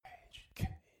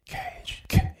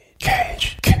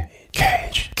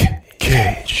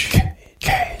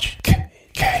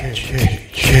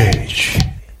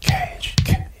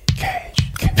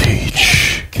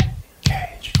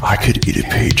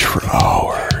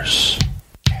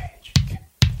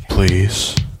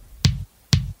please.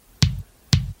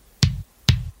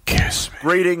 Kiss me.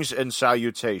 Greetings and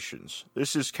salutations.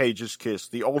 This is Cage's Kiss,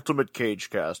 the ultimate Cage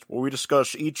cast, where we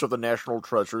discuss each of the National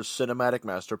Treasure's cinematic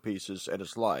masterpieces and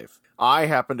his life. I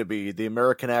happen to be the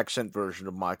American accent version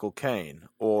of Michael Caine,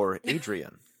 or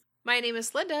Adrian. My name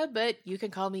is Linda, but you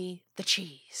can call me the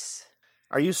Cheese.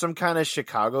 Are you some kind of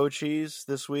Chicago cheese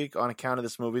this week on account of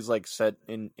this movie's like set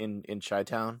in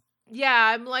Chi-Town?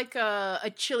 Yeah, I'm like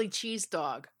a chili cheese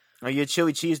dog. Are you a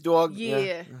chili cheese dog?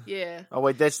 Yeah. Oh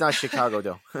wait, that's not Chicago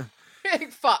though.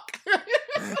 Fuck.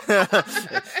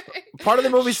 Part of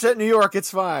the movie's set in New York, it's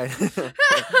fine.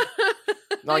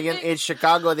 No, in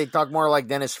Chicago they talk more like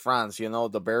Dennis Franz, you know,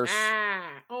 the Bears.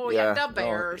 Yeah, the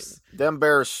Bears. Them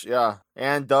Bears, yeah.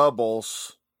 And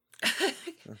doubles.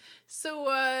 So,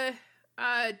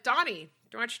 Donnie, why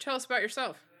don't you tell us about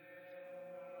yourself?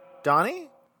 Donnie?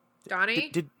 Donnie?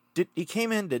 Did he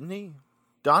came in, didn't he?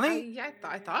 Donnie? Yeah,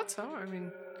 I thought so. I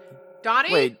mean,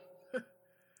 Donnie? Wait.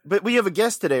 But we have a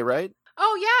guest today, right?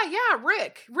 Oh, yeah,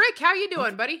 Rick. Rick, how you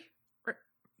doing, buddy?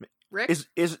 Rick?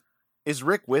 Is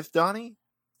Rick with Donnie?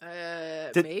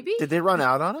 Maybe? Did they run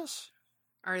out on us?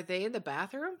 Are they in the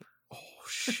bathroom? Oh,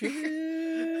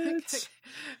 shit.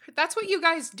 That's what you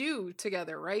guys do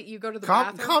together, right? You go to the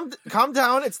bathroom? Calm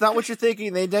down. It's not what you're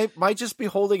thinking. They might just be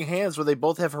holding hands where they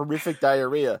both have horrific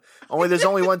diarrhea. Only there's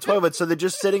only one toilet, so they're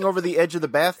just sitting over the edge of the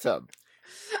bathtub.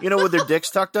 You know, with their dicks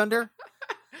tucked under?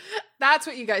 That's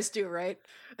what you guys do, right?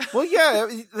 Well, yeah,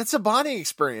 that's a bonding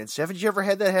experience. Haven't you ever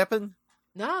had that happen?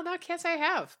 No, I can't say I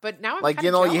have. But now I'm like,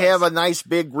 you you have a nice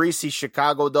big greasy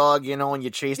Chicago dog, and you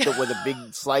chased it with a big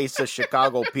slice of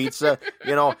Chicago pizza,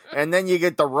 and then you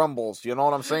get the rumbles. You know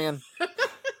what I'm saying?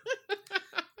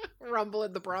 Rumble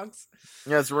in the Bronx.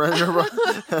 Yes,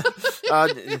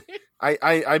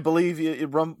 I believe you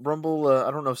Rumble.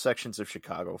 I don't know sections of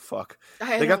Chicago. Fuck,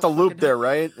 they got the loop there,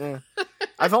 right? Yeah.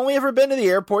 I've only ever been to the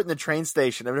airport and the train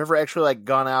station. I've never actually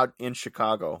gone out in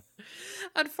Chicago.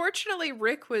 Unfortunately,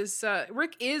 Rick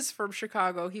is from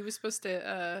Chicago. He was supposed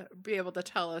to be able to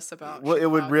tell us about. Well, Chicago.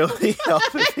 It would really help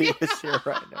if he was here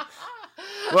right now.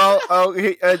 Well,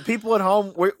 people at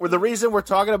home, the reason we're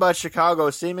talking about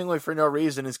Chicago, seemingly for no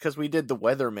reason, is because we did The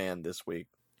Weatherman this week.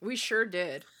 We sure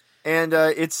did. And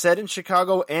it's set in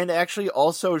Chicago and actually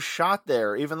also shot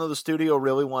there, even though the studio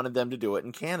really wanted them to do it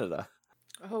in Canada.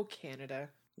 Oh, Canada.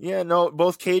 Yeah, no,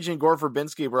 both Cage and Gore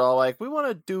Verbinski were all like, we want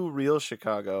to do real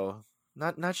Chicago.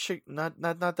 Not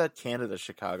that Canada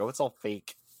Chicago. It's all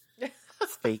fake.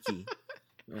 It's fakey.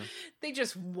 Yeah. They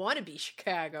just want to be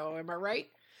Chicago, am I right?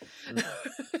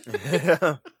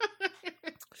 Yeah.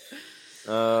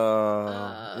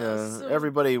 So...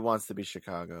 Everybody wants to be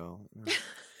Chicago.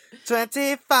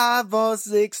 25 or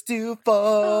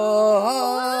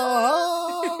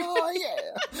 624.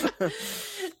 Yeah.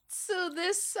 So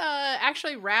this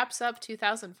actually wraps up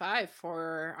 2005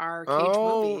 for our Cage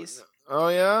movies. Oh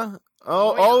yeah.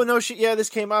 This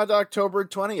came out October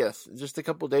 20th, just a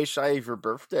couple days shy of your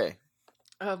birthday.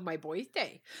 Of my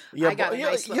birthday. I got a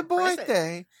nice your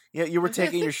birthday. Yeah, you were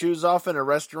taking your shoes off in a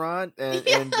restaurant, and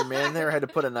your man there had to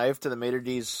put a knife to the maitre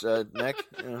d's neck.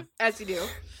 Yeah. As you do.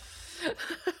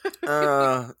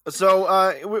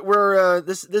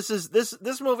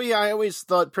 This movie I always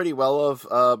thought pretty well of,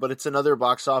 but it's another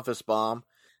box office bomb.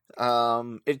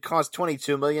 It cost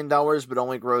 $22 million, but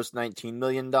only grossed $19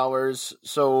 million.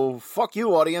 So fuck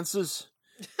you, audiences.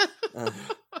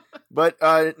 But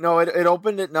it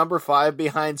opened at number 5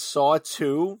 behind Saw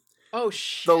 2. Oh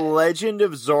shit! The Legend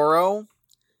of Zorro.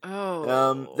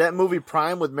 Oh, that movie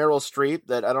Prime with Meryl Streep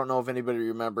that I don't know if anybody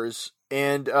remembers,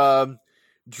 and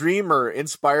Dreamer,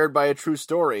 inspired by a true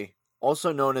story,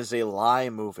 also known as a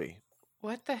lie movie.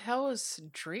 What the hell is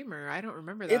Dreamer? I don't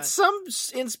remember that. It's some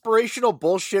inspirational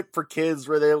bullshit for kids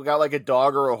where they got like a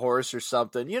dog or a horse or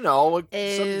something,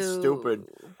 something stupid.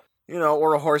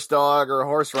 Or a horse dog or a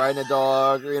horse riding a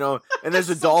dog, and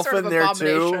there's a dolphin sort of there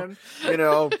too.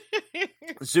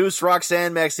 Zeus,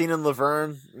 Roxanne, Maxine, and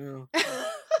Laverne.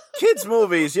 Kids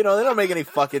movies, they don't make any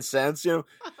fucking sense.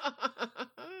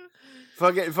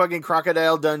 Fucking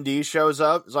Crocodile Dundee shows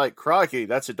up. It's like, Crocky,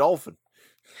 that's a dolphin.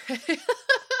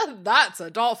 That's a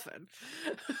dolphin.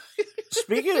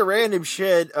 Speaking of random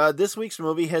shit, this week's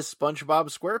movie has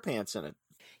SpongeBob SquarePants in it.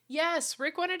 Yes,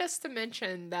 Rick wanted us to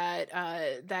mention that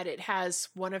it has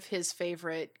one of his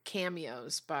favorite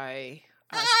cameos by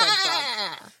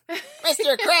SpongeBob.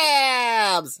 Mr.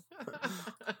 Krabs!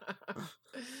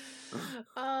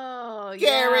 Oh,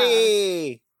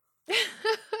 Gary! Yeah.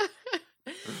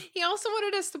 He also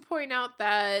wanted us to point out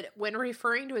that when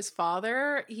referring to his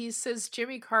father, he says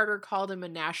Jimmy Carter called him a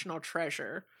national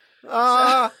treasure.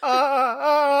 Happy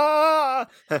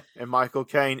And Michael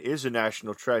Caine is a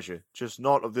national treasure, just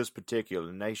not of this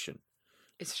particular nation.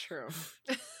 It's true.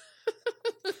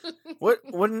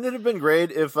 Wouldn't it have been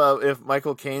great if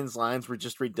Michael Caine's lines were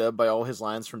just redubbed by all his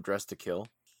lines from Dressed to Kill?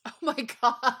 Oh my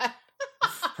god.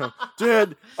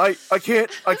 Dad, I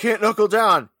can't knuckle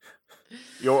down.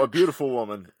 You're a beautiful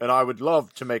woman, and I would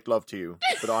love to make love to you,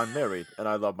 but I'm married and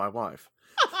I love my wife.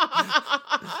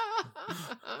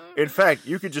 In fact,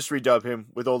 you could just redub him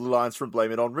with all the lines from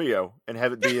Blame It on Rio and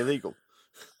have it be illegal.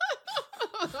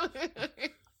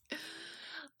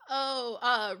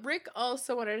 Rick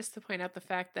also wanted us to point out the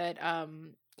fact that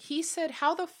he said,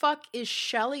 how the fuck is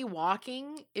Shelley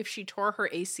walking if she tore her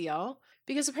ACL?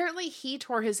 Because apparently he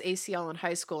tore his ACL in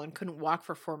high school and couldn't walk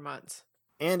for 4 months.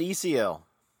 And ECL.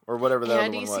 Or whatever that other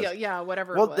one was. Yeah,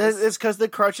 whatever well, it was. Well, it's because the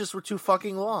crutches were too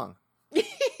fucking long.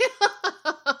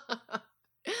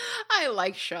 I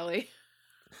like Shelley.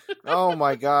 Oh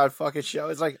my god, fucking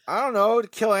Shelley. It's like, I don't know, to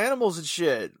kill animals and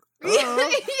shit. But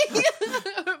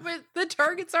the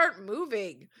targets aren't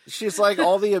moving. She's like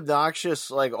all the obnoxious,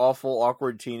 like awful,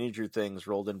 awkward teenager things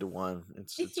rolled into one.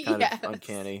 It's kind of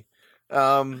uncanny.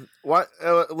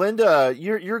 Linda,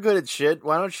 you're good at shit.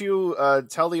 Why don't you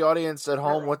tell the audience at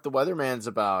home what the Weatherman's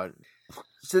about?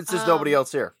 Since there's nobody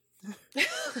else here. Yeah.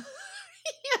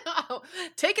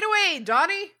 Take it away,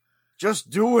 Donnie. Just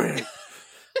do it.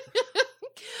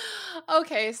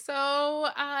 Okay, so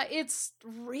it's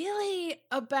really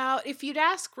about, if you'd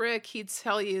ask Rick, he'd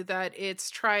tell you that it's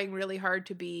trying really hard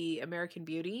to be American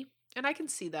Beauty, and I can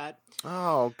see that.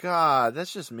 Oh god,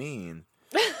 that's just mean.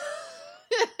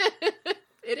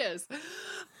 It is.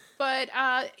 But,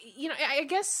 I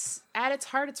guess at its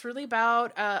heart, it's really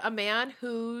about a man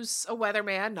who's a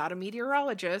weatherman, not a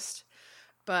meteorologist,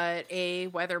 but a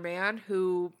weatherman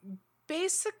who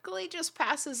basically just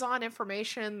passes on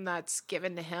information that's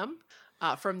given to him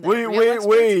from the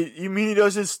Wait. You mean he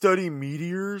doesn't study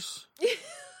meteors?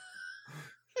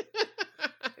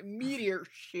 Meteor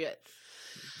shit.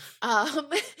 Or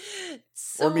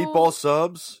meatball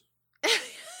subs?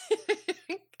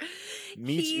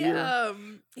 He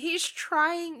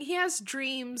has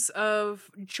dreams of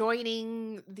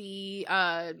joining the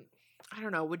I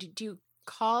don't know, do you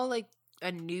call like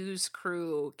a news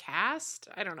crew cast?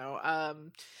 I don't know.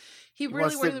 He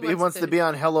wants to be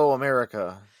on Hello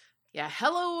America. Yeah,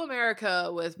 Hello America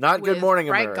with Good Morning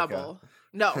Bright America. Gumble.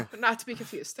 No, not to be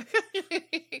confused.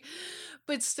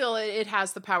 But still, it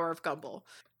has the power of Gumble,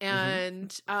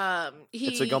 and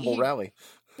it's a Gumble rally.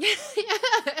 Yes.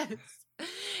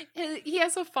 He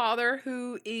has a father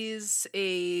who is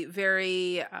a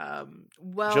very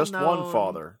well-known... Just one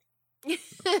father.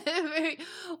 Very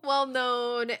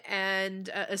well-known and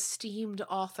esteemed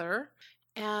author.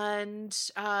 And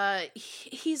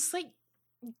he's like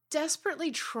desperately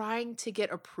trying to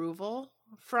get approval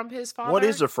from his father. What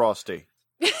is a Frosty?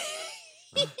 Yes.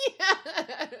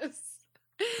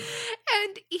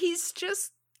 And he's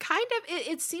just kind of,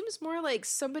 it seems more like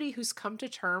somebody who's come to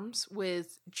terms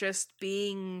with just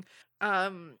being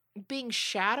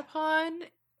shat upon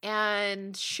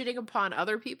and shitting upon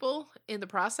other people in the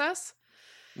process.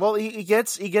 Well, he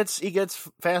gets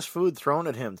fast food thrown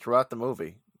at him throughout the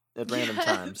movie at random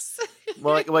times.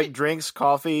 Well, like drinks,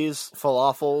 coffees,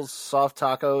 falafels, soft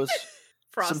tacos,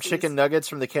 some chicken nuggets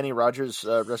from the Kenny Rogers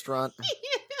restaurant. Yeah.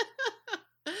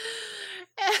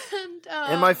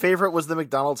 And my favorite was the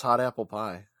McDonald's hot apple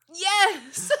pie.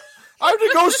 Yes. I have to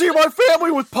go see my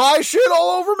family with pie shit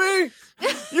all over me.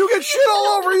 You get shit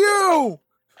all over you.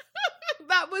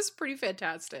 That was pretty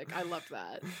fantastic. I love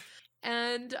that.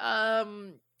 And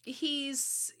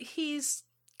he's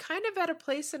kind of at a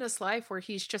place in his life where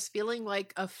he's just feeling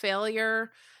like a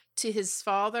failure to his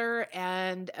father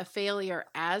and a failure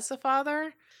as a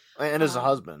father. And as a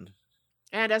husband.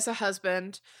 And as a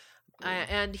husband.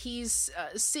 And he's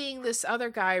seeing this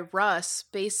other guy, Russ,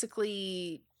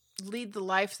 basically lead the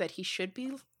life that he should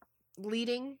be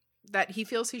leading, that he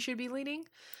feels he should be leading.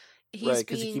 Right,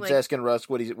 because he keeps asking Russ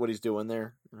what he's doing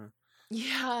there.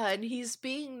 Yeah, and he's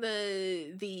being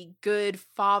the good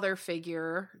father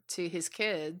figure to his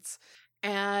kids.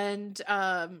 And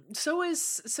so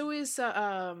is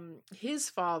his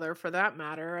father, for that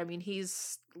matter. I mean,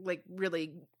 he's like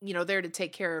really, there to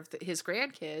take care of his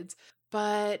grandkids,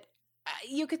 but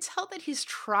you could tell that he's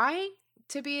trying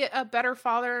to be a better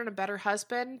father and a better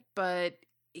husband, but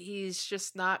he's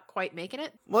just not quite making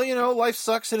it. Well, life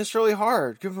sucks and it's really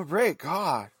hard. Give him a break.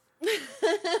 God.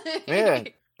 Man,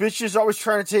 bitches always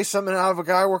trying to take something out of a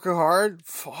guy working hard.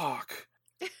 Fuck.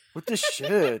 What the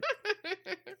shit?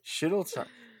 Shit'll talk.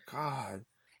 God.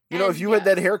 If you had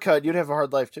that haircut, you'd have a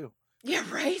hard life too. Yeah,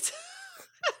 right?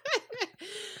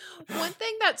 One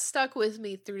thing that stuck with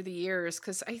me through the years,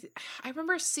 because I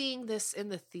remember seeing this in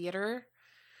the theater.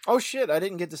 Oh shit! I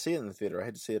didn't get to see it in the theater. I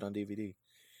had to see it on DVD.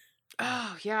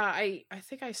 Oh yeah, I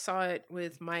think I saw it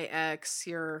with my ex,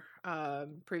 your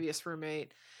previous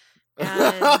roommate,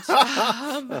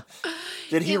 and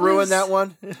Did he it ruin was, that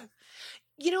one?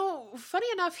 funny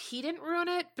enough, he didn't ruin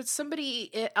it, but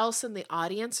somebody else in the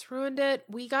audience ruined it.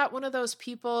 We got one of those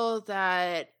people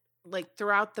that, like,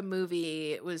 throughout the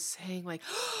movie, it was saying like,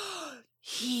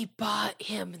 he bought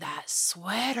him that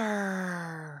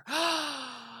sweater.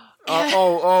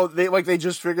 They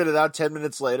just figured it out 10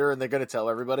 minutes later, and they're gonna tell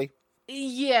everybody.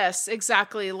 Yes,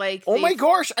 exactly. Like, oh my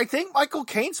gosh, I think Michael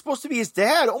Caine's supposed to be his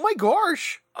dad. Oh my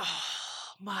gosh. Oh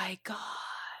my god.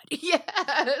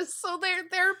 Yes. So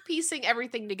they're piecing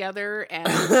everything together, and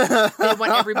they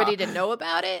want everybody to know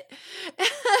about it.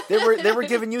 They were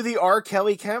giving you the R.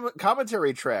 Kelly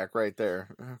commentary track right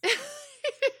there.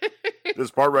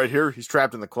 This part right here, he's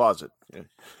trapped in the closet. Yeah.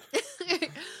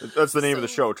 That's the name of the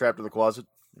show, Trapped in the Closet.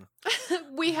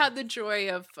 We had the joy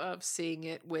of seeing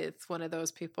it with one of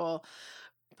those people,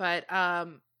 but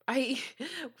one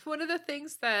of the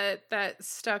things that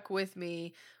stuck with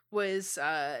me was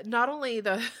not only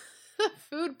the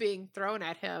food being thrown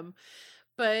at him,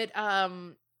 but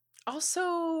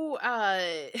also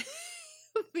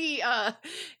the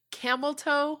camel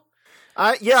toe.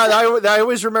 I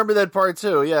always remember that part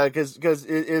too. Yeah, because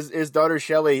his daughter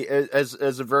Shelley as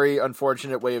a very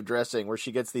unfortunate way of dressing, where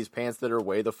she gets these pants that are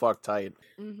way the fuck tight,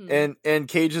 and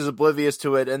Cage is oblivious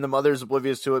to it, and the mother's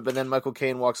oblivious to it. But then Michael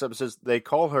Caine walks up and says, "They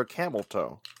call her camel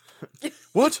toe."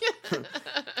 What?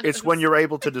 It's when you're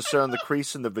able to discern the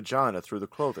crease in the vagina through the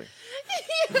clothing.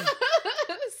 Yes.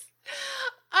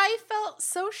 I felt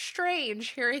so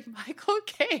strange hearing Michael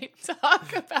Caine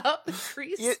talk about the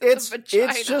crease of the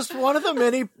vagina. It's just one of the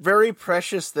many very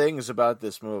precious things about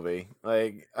this movie.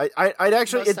 Like, I'd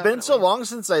actually, it's been so long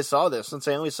since I saw this, since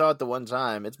I only saw it the one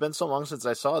time. It's been so long since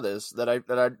I saw this that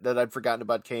I'd forgotten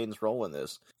about Caine's role in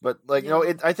this. But like,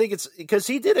 I think it's because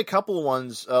he did a couple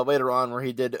ones later on where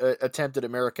he did attempted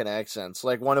American accents,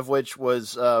 like one of which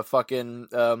was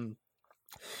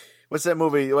what's that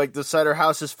movie? Like, the cider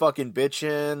house is fucking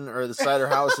bitchin', or the cider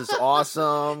house is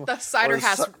awesome. The cider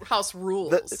house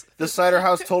rules. The cider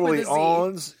house totally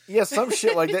owns. Yeah, some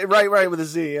shit like that. Right, with a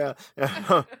Z, yeah.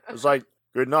 It's like,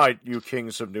 good night, you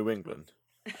kings of New England.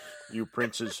 You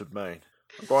princes of Maine.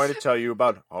 I'm going to tell you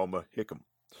about Homer Hickam.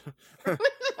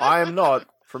 I am not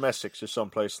from Essex or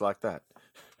someplace like that.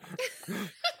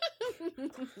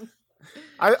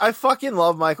 I fucking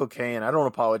love Michael Caine. I don't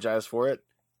apologize for it.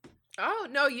 Oh,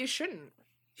 no, you shouldn't.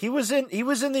 He was in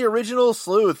the original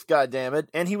Sleuth, goddammit,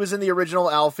 and he was in the original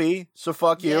Alfie, so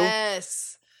fuck you.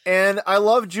 Yes. And I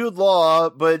love Jude Law,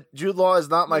 but Jude Law is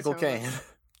not Michael Caine.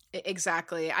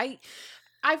 Exactly.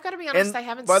 I've got to be honest, and I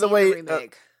haven't by seen the way, the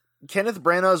remake. Kenneth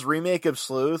Branagh's remake of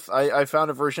Sleuth, I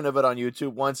found a version of it on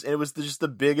YouTube once, and it was just the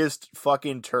biggest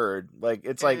fucking turd. Like,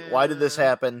 it's like, why did this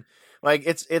happen? Like,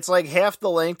 it's like half the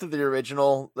length of the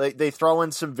original. They throw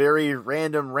in some very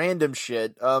random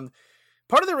shit.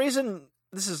 Part of the reason,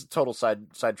 this is a total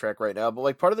sidetrack right now, but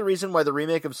like part of the reason why the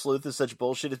remake of Sleuth is such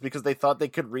bullshit is because they thought they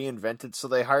could reinvent it, so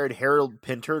they hired Harold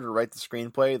Pinter to write the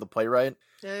screenplay, the playwright.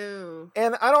 Oh.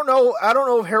 And I don't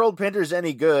know if Harold Pinter's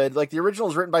any good. Like, the original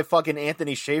is written by fucking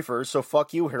Anthony Schaefer, so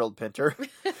fuck you, Harold Pinter.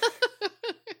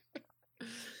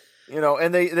 And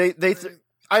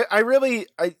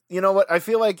you know what? I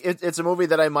feel like it's a movie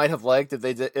that I might have liked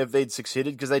if they'd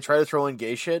succeeded, because they try to throw in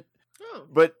gay shit. Oh.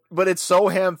 But it's so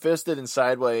ham-fisted and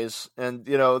sideways, and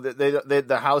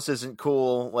the house isn't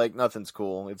cool. Like, nothing's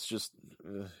cool. It's just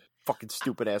fucking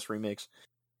stupid ass remakes.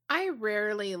 I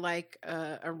rarely like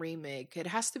a remake. It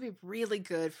has to be really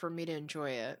good for me to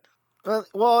enjoy it.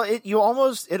 Well, it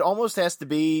almost has to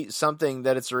be something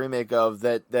that it's a remake of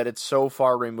that it's so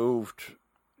far removed.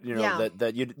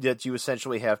 That you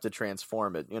essentially have to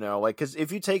transform it, like, because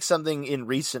if you take something in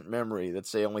recent memory that's,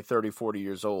 say, only 30, 40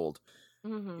 years old,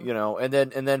 and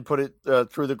then put it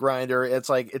through the grinder, it's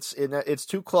like it's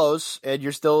too close, and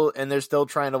they're still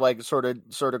trying to, like, sort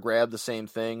of grab the same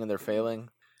thing, and they're failing.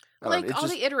 Like all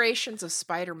the iterations of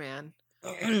Spider-Man.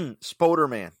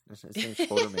 Spoderman. His name's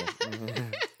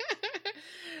Spoderman.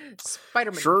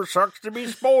 Spider-Man. Sure sucks to be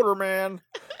Spoderman.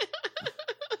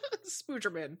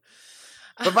 Spooderman.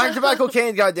 But back to Michael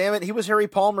Caine, goddammit, he was Harry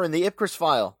Palmer in The Ipcress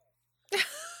File,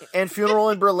 and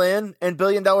Funeral in Berlin, and $1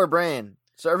 Billion Brain.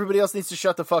 So everybody else needs to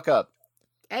shut the fuck up.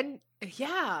 And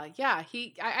yeah,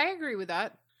 I agree with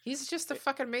that. He's just a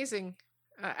fucking amazing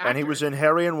actor. And he was in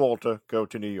Harry and Walter Go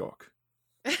to New York.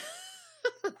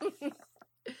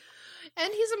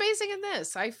 And he's amazing in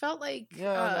this. I felt like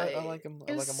I like him.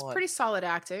 I it like him was a lot. pretty solid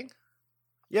acting.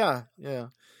 Yeah.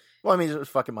 Well, I mean, it was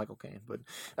fucking Michael Caine, but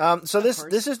so Of this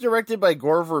course. is directed by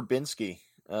Gore Verbinski,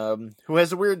 who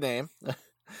has a weird name.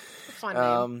 Fun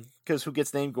name. Because who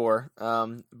gets named Gore?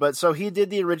 But so he did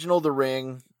the original The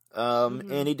Ring,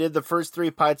 Mhm. and he did the first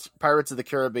 3 Pirates of the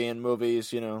Caribbean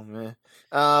movies.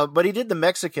 But he did the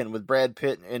Mexican with Brad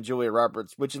Pitt and Julia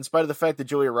Roberts, which, in spite of the fact that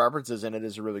Julia Roberts is in it,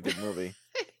 is a really good movie.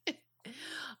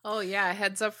 Oh yeah,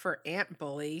 heads up for Ant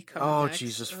Bully coming Oh, next.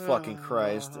 Jesus fucking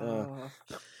Christ. Oh.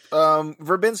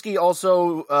 Verbinski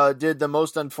also did the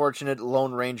most unfortunate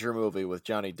Lone Ranger movie with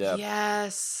Johnny Depp,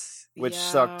 Yes. which yeah.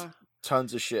 sucked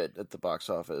tons of shit at the box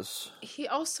office. He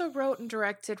also wrote and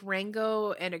directed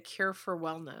Rango and A Cure for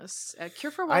Wellness. A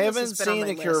Cure for Wellness I haven't has been on seen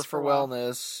my A Cure list for a while.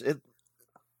 Wellness.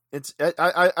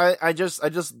 I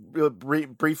just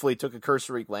briefly took a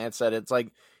cursory glance at it. It's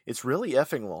like, it's really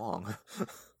effing long.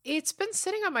 It's been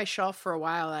sitting on my shelf for a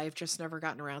while. I've just never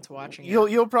gotten around to watching it.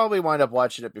 You'll probably wind up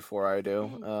watching it before I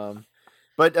do.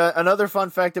 But another fun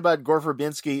fact about Gore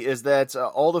Verbinski is that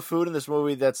all the food in this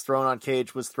movie that's thrown on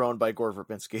Cage was thrown by Gore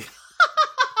Verbinski.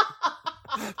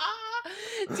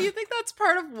 Do you think that's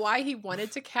part of why he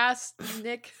wanted to cast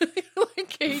Nick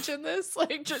Cage in this?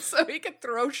 Like, just so he could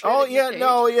throw shit Oh, at Nick yeah, Cage?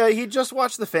 no, yeah, he just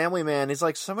watched The Family Man. He's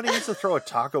like, somebody needs to throw a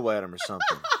taco at him or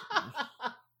something.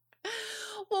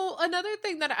 Well, another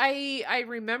thing that I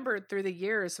remembered through the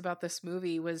years about this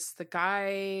movie was the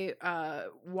guy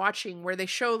watching where they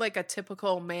show like a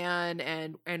typical man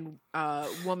and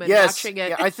woman watching it.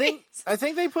 Yeah, I think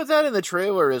they put that in the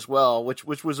trailer as well, which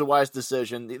was a wise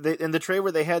decision. In the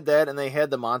trailer they had that, and they had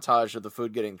the montage of the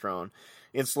food getting thrown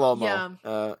in slow mo.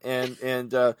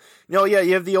 Yeah.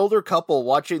 You have the older couple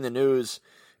watching the news,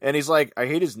 and he's like, "I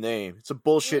hate his name. It's a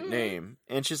bullshit name."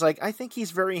 And she's like, "I think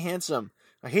he's very handsome.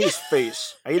 I hate his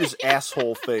face. I hate his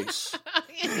asshole face."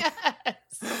 Yes.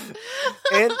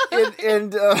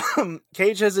 and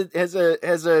Cage has a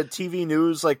TV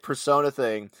news like persona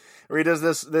thing where he does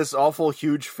this awful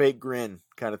huge fake grin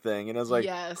kind of thing, and I was like,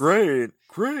 Yes. great.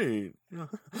 Get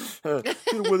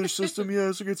a weather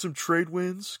system, so get some trade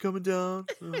winds coming down.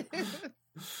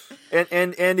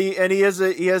 And he has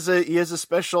a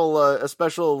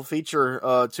special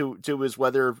feature to his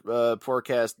weather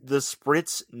forecast, the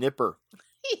Spritz Nipper.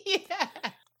 Yeah.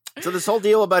 So this whole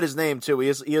deal about his name too, he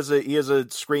has a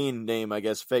screen name, I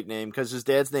guess, fake name, because his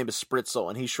dad's name is Spritzel,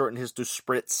 and he shortened his to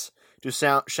Spritz to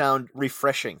sound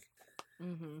refreshing.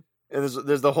 Mm-hmm. And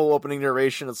there's the whole opening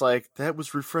narration. It's like, that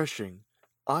was refreshing.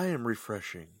 I am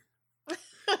refreshing.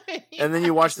 Yeah. And then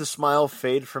you watch the smile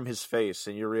fade from his face,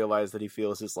 and you realize that he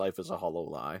feels his life is a hollow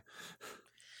lie.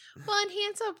 Well, and he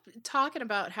ends up talking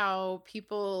about how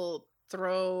people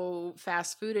throw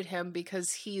fast food at him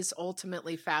because he's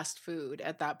ultimately fast food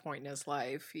at that point in his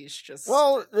life. He's just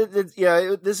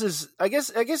this is I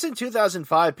guess in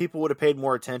 2005 people would have paid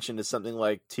more attention to something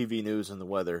like TV news and the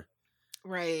weather.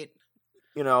 right.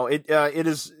 It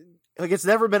is like, it's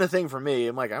never been a thing for me.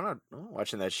 I'm like, I'm not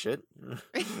watching that shit.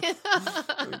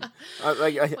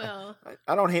 Well,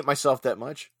 I don't hate myself that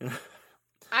much.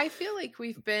 I feel like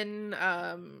we've been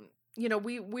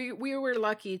we were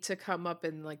lucky to come up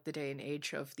in like the day and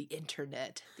age of the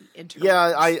internet.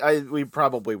 Yeah, we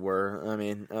probably were. I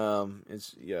mean,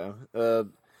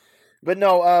 but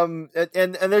no,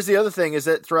 and there's the other thing is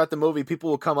that throughout the movie, people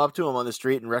will come up to him on the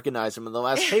street and recognize him, and they'll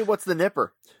ask, "Hey, what's the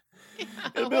nipper?" Yeah,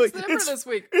 be what's like, the number this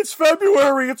week? It's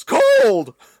February. It's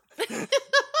cold.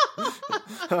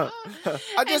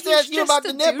 I just asked you about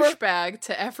the nipper. Douchebag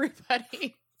to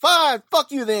everybody. Fine,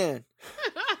 fuck you then.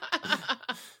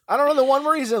 I don't know, the one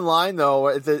where he's in line though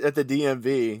at the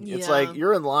DMV. It's Yeah. like,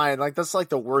 you're in line, like that's like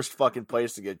the worst fucking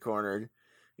place to get cornered.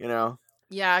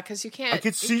 Yeah, because you can't. I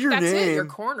could see your that's name. It. You're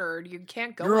cornered. You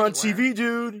can't go. You're on anywhere. TV,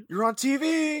 dude. You're on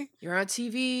TV. You're on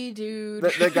TV, dude.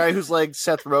 That guy who's like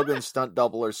Seth Rogen's stunt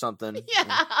double or something.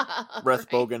 Yeah. Breath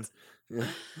right. Bogan. Yeah.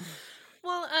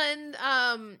 Well,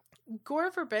 and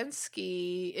Gore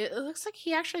Verbinski, it looks like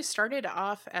he actually started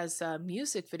off as a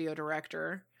music video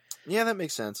director. Yeah, that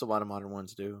makes sense. A lot of modern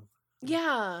ones do.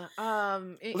 Yeah.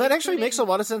 Well, that actually makes a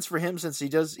lot of sense for him, since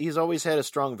he's always had a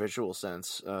strong visual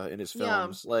sense in his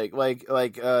films. Yeah.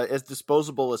 As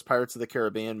disposable as Pirates of the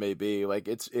Caribbean may be, like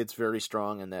it's very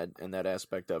strong in that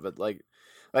aspect of it. Like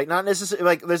not necessarily,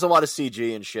 like there's a lot of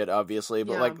CG and shit, obviously,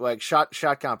 but Yeah. like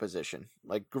shot composition.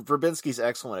 Like Verbinski's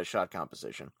excellent at shot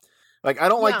composition. Like, I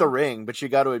don't like The Ring, but you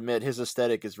got to admit his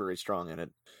aesthetic is very strong in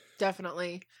it.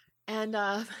 Definitely. And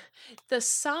the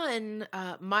son,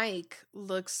 Mike,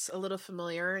 looks a little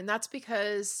familiar, and that's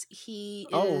because he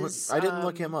is... I didn't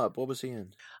look him up. What was he in?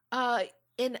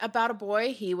 In About a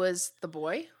Boy, he was the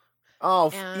boy.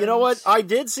 Oh, you know what? I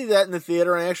did see that in the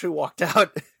theater and I actually walked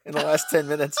out in the last 10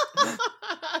 minutes.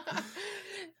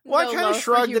 Well, I kind of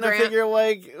shrugged and I figure,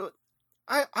 like,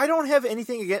 I don't have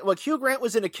anything against. Like, Hugh Grant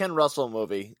was in a Ken Russell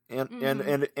movie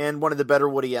and one of the better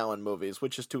Woody Allen movies,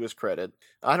 which is to his credit.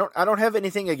 I don't have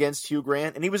anything against Hugh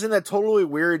Grant, and he was in that totally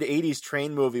weird '80s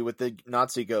train movie with the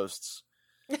Nazi ghosts.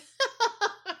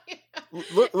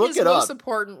 Look his it up. Most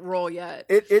important role yet.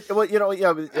 Well, you know,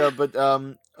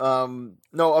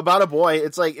 no, About a Boy.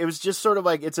 It's like, it was just sort of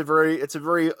like, it's a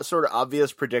very sort of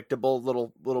obvious, predictable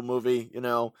little movie, you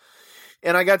know.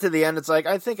 And I got to the end, it's like,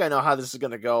 I think I know how this is going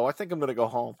to go. I think I'm going to go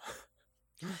home.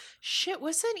 Shit,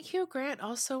 wasn't Hugh Grant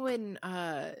also in,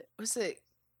 was it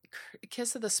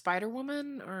Kiss of the Spider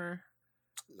Woman, or?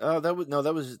 That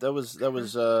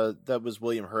was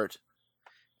William Hurt.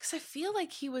 Because I feel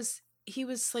like he was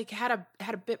like had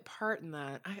a bit part in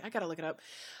that. I gotta look it up.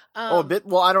 A bit.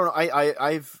 Well, I don't know.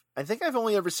 I think I've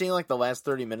only ever seen like the last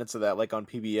 30 minutes of that, like on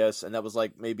PBS, and that was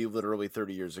like maybe literally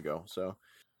 30 years ago. So.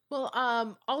 Well,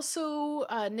 also,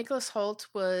 Nicholas Hoult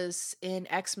was in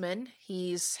X-Men.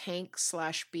 He's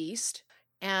Hank/Beast.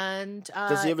 And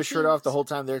does he have a shirt off the whole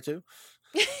time there too?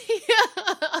 Yeah.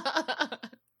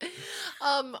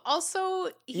 Also,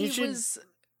 you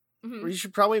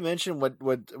should probably mention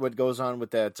what goes on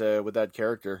with that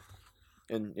character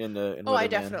in I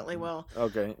definitely will.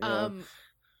 Okay. Yeah.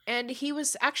 And he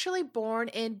was actually born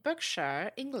in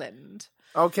Berkshire, England.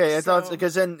 Okay, I thought,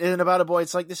 because in About a Boy,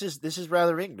 it's like, this is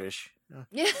rather English.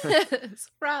 Yes,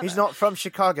 rather. He's not from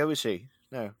Chicago, is he?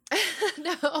 No.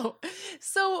 No.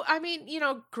 So, I mean,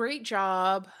 great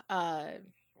job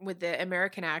with the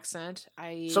American accent.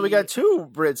 So we got two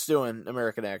Brits doing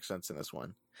American accents in this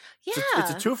one. Yeah.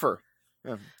 It's a twofer.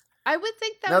 Yeah. I would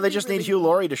think that now they just need Hugh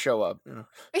Laurie to show up. You know?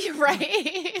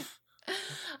 Right.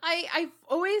 I've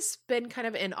always been kind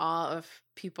of in awe of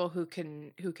people who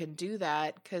can do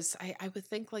that, because I would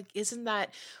think, like, isn't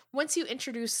that, once you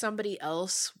introduce somebody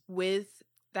else with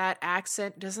that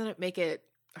accent, doesn't it make it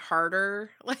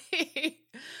harder? Like,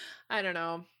 I don't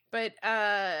know. But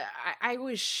I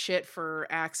was shit for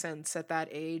accents at that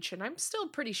age, and I'm still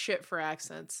pretty shit for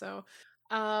accents. So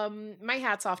my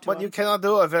hat's off to him. But you cannot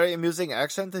do a very amusing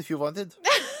accent if you wanted?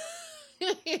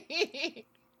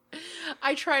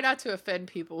 I try not to offend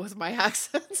people with my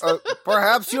accents.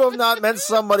 Perhaps you have not met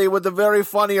somebody with a very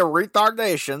funny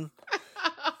retardation.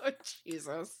 Oh,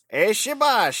 Jesus. Hey,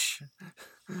 Shibash.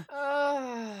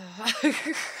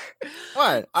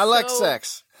 What? I like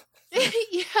sex.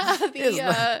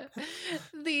 Yeah,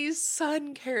 the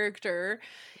son character.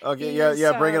 Okay,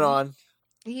 yeah, bring it on.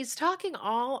 He's talking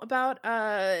all about,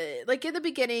 like, in the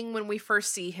beginning when we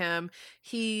first see him,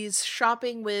 he's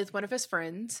shopping with one of his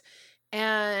friends,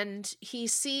 and he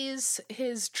sees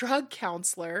his drug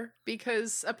counselor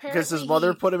because his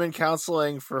mother put him in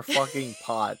counseling for fucking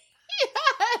pot.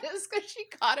 Yes, because she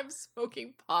caught him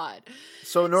smoking pot.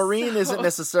 So Noreen isn't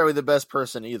necessarily the best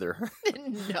person either.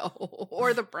 No,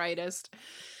 or the brightest.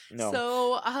 No.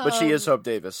 So, but she is Hope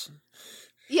Davis.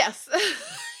 Yes.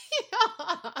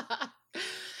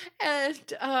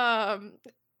 And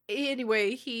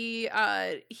anyway, he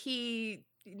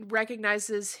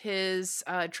recognizes his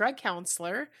drug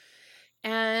counselor,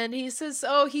 and he says,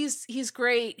 "Oh, he's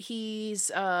great.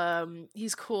 He's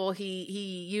cool.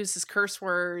 He uses curse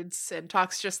words and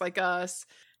talks just like us."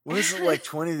 What is it, like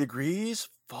 20 degrees?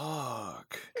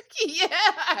 Fuck. Yeah.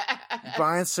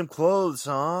 Buying some clothes,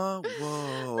 huh?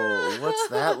 Whoa, what's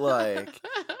that like?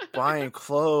 Buying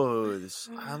clothes.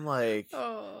 I'm like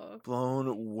blown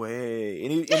away.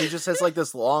 And he just has like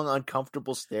this long,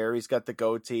 uncomfortable stare. He's got the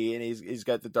goatee and he's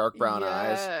got the dark brown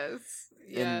eyes.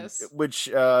 Yes. Which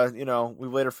we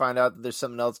later find out that there's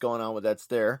something else going on with that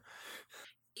stare.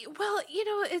 Well,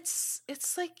 it's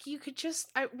like you could just.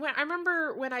 I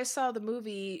remember when I saw the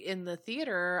movie in the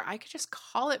theater, I could just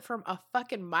call it from a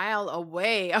fucking mile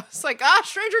away. I was like,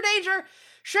 stranger danger,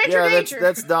 stranger danger.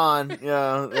 That's Don.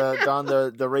 Yeah, Don,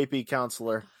 the rapey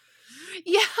counselor.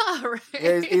 Yeah, right.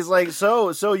 Yeah, he's like,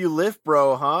 so you lift,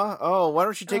 bro, huh? Oh, why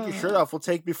don't you take your shirt off? We'll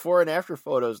take before and after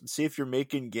photos and see if you're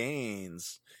making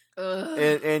gains.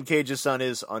 And Cage's son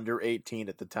is under 18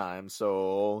 at the time,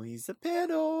 so he's a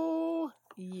pedo.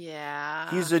 Yeah.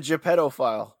 He's a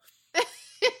Gepedophile.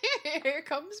 Here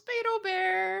comes Beto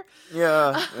Bear.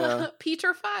 Yeah.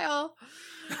 Peter File.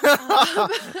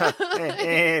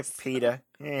 Peter.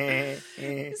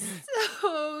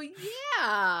 So,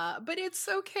 yeah. But it's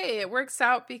okay. It works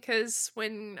out because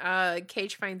when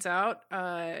Cage finds out,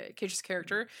 Cage's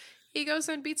character, he goes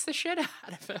and beats the shit out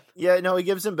of him. Yeah, no, he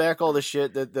gives him back all the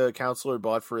shit that the counselor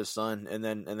bought for his son, and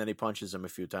then he punches him a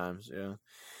few times. Yeah.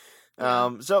 Yeah.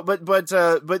 But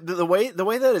the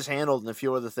way that is handled in a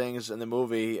few other things in the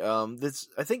movie,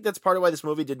 I think that's part of why this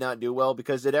movie did not do well,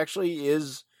 because it actually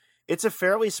is. It's a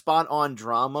fairly spot on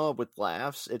drama with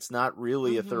laughs. It's not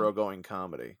really a Mm-hmm. thoroughgoing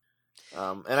comedy.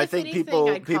 And If I think anything,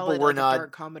 I'd call people it were like not. a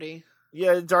dark comedy.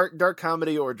 Yeah, dark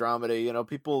comedy or dramedy. You know,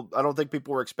 I don't think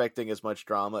people were expecting as much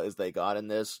drama as they got in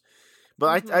this. But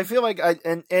I Mm-hmm. feel like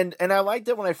and I liked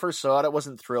it when I first saw it. I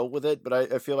wasn't thrilled with it, but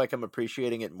I feel like I'm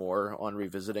appreciating it more on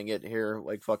revisiting it here,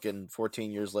 like fucking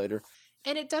 14 years later.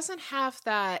 And it doesn't have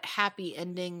that happy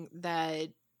ending that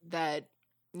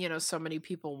so many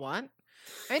people want.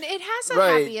 And it has a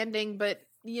Right. happy ending, but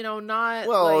not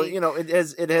Well, like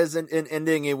it has an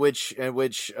ending in which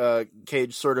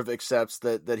Cage sort of accepts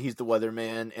that he's the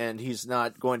weatherman and he's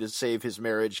not going to save his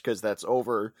marriage because that's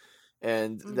over,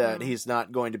 and that Mhm. he's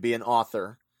not going to be an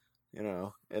author,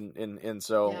 and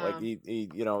so like Yeah. he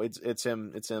it's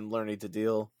him learning to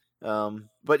deal.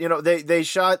 But they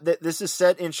shot that. This is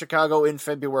set in Chicago in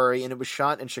February, and it was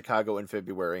shot in Chicago in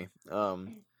February.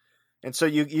 And so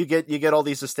you get all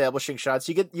these establishing shots.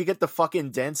 You get the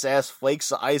fucking dense ass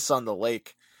flakes of ice on the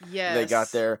lake Yes. they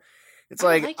got there. It's I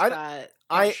like like I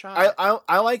that shot.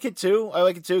 I like it too. I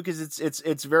like it too because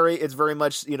it's very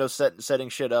much setting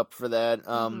shit up for that.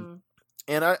 Mhm.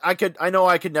 And I know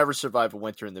I could never survive a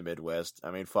winter in the Midwest.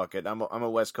 I mean, fuck it. I'm a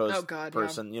West Coast Oh god,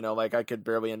 person. Like I could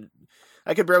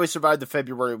barely survive the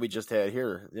February we just had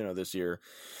here. This year.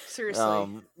 yeah.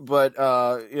 Seriously. But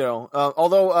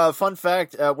although fun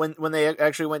fact, when they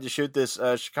actually went to shoot this,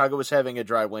 Chicago was having a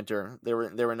dry winter. They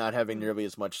were not having Mm. nearly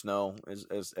as much snow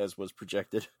as was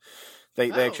projected. They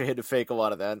actually had to fake a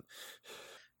lot of that.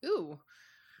 Ooh.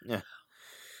 Yeah.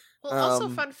 Well, also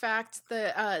Um, fun fact,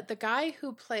 the guy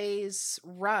who plays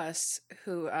Russ,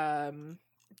 who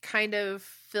kind of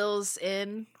fills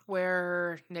in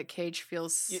where Nick Cage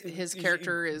feels his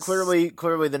character is clearly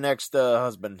the next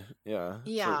husband. Yeah.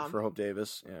 Yeah. For Hope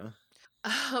Davis. Yeah.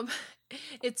 um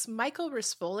it's Michael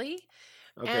Rispoli,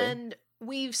 Okay. and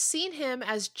we've seen him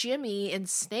as Jimmy in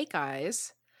Snake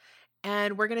Eyes,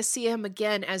 and we're gonna see him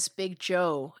again as Big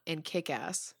Joe in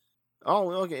Kick-Ass.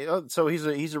 Oh, okay. Oh, so he's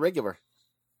a regular.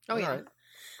 Oh yeah.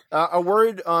 Alright. A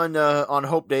word on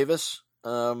Hope Davis.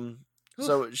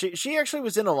 So she actually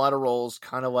was in a lot of roles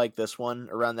kind of like this one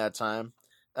around that time.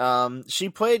 She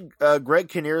played Greg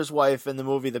Kinnear's wife in the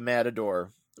movie The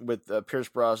Matador with Pierce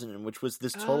Brosnan, which was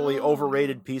this totally Oh.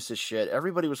 overrated piece of shit.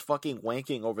 Everybody was fucking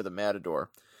wanking over The Matador.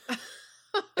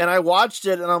 And I watched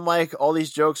it and I'm like, all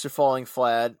these jokes are falling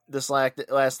flat. This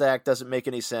last act doesn't make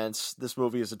any sense. This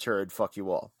movie is a turd. Fuck you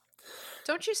all.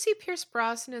 Don't you see Pierce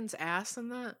Brosnan's ass in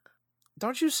that?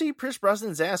 Don't you see Pierce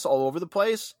Brosnan's ass all over the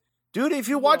place? Dude, if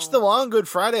you watch Whoa. The Long Good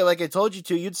Friday like I told you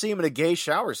to, you'd see him in a gay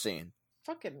shower scene.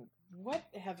 Fucking what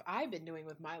have I been doing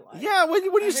with my life? Yeah, what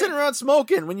are you sitting around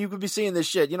smoking when you could be seeing this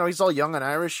shit? He's all young and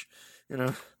Irish.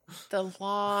 The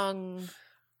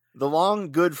The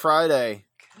Long Good Friday.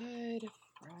 Good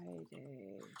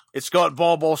Friday. It's got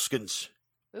Bob Hoskins.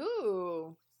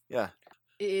 Ooh. Yeah.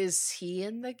 Is he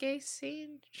in the gay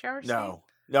scene? Shower scene?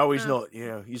 No, he's No.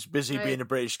 not. He's busy Right. being a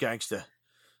British gangster.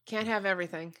 Can't have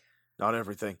everything. Not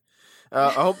everything.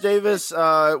 Hope Davis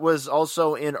was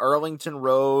also in Arlington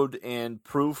Road and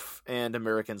Proof and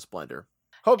American Splendor.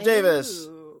 Hope Davis.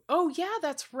 Ooh. Oh yeah,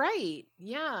 that's right.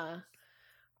 Yeah.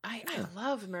 I Yeah.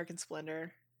 love American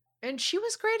Splendor. And she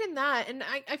was great in that. And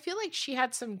I feel like she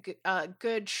had some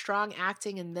good, strong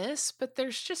acting in this, but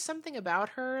there's just something about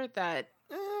her that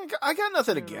I got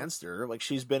nothing I don't know. against her. Like,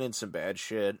 she's been in some bad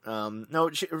shit. No,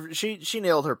 she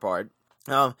nailed her part.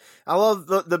 I love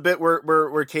the bit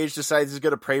where Cage decides he's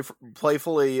going to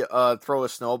playfully throw a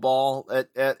snowball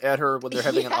at her when they're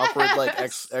having an awkward like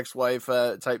ex-wife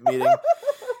type meeting,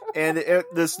 and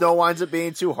the snow winds up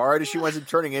being too hard, and she winds up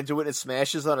turning into it and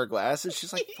smashes on her glass, and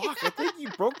she's like, "Fuck! I think you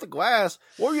broke the glass.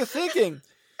 What were you thinking?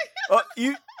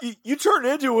 You turned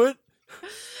into it."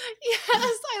 Yes,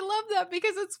 I love that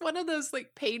because it's one of those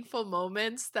like painful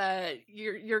moments that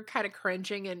you're kind of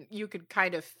cringing and you could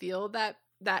kind of feel that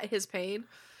his pain.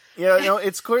 Yeah,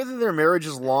 it's clear that their marriage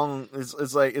is long.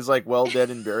 Is like well dead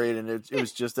and buried, and it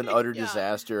was just an utter Yeah.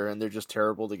 disaster, and they're just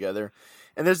terrible together.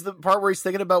 And there's the part where he's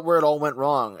thinking about where it all went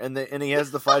wrong, and he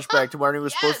has the flashback to when he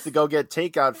was supposed to go get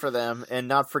takeout for them and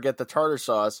not forget the tartar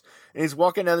sauce. And he's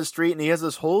walking down the street, and he has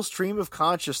this whole stream of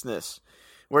consciousness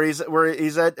where he's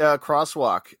at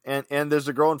crosswalk, and there's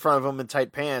a girl in front of him in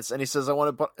tight pants, and he says,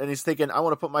 and he's thinking, I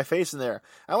want to put my face in there.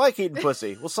 I like eating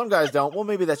pussy. Well, some guys don't. Well,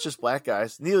 maybe that's just black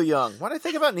guys. Neil Young. Why did I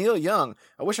think about Neil Young?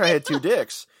 I wish I had two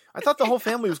dicks. I thought the whole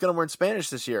family was going to learn Spanish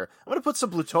this year. I'm going to put some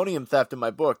plutonium theft in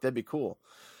my book. That'd be cool.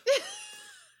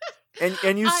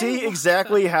 And you see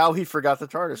exactly how he forgot the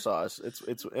tartar sauce.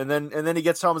 It's and then he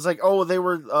gets home. It's like, oh, they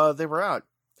were out.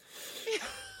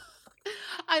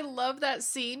 I love that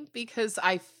scene because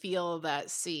I feel that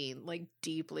scene like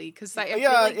deeply because I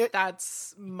Yeah, feel like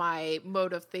that's my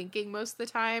mode of thinking most of the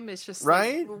time. It's just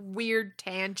Right? like weird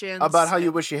tangents About how you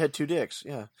and- wish you had 2 dicks.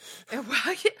 Yeah.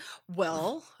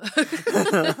 well,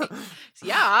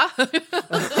 yeah,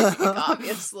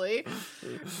 obviously.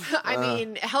 I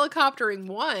mean, helicoptering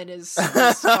 1 is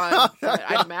fun,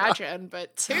 I'd imagine,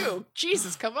 but 2,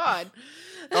 Jesus, come on.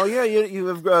 Oh yeah, you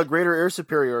have greater air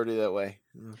superiority that way.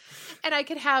 And I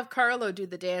could have Carlo do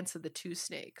the dance of the 2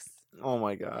 snakes. Oh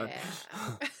my god.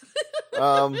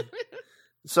 Yeah.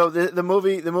 So the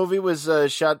movie was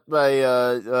shot by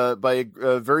a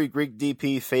very Greek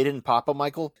DP, Phaedon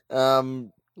Papamichael,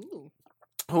 Ooh.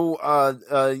 who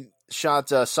shot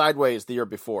Sideways the year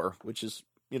before, which is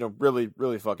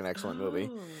really fucking excellent movie.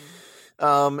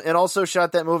 And also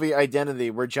shot that movie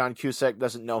Identity, where John Cusack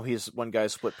doesn't know he's one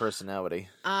guy's split personality.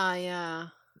 Yeah.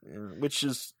 Which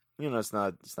is it's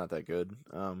not that good.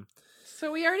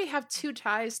 So we already have 2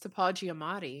 ties to Paul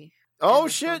Giamatti. Oh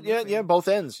this shit! one Yeah, movie. yeah, both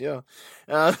ends. Yeah.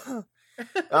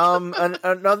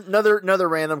 Another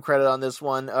random credit on this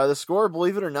one. The score,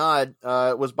 believe it or not,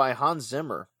 was by Hans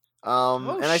Zimmer.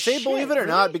 And I say believe shit, it or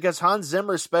not really? because Hans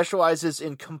Zimmer specializes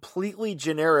in completely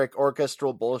generic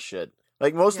orchestral bullshit.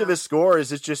 Like most of Yeah. his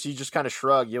scores, it's just you just kind of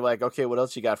shrug. You're like, okay, what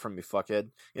else you got from me, fuckhead?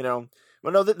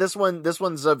 But no, this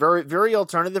one's a very very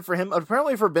alternative for him.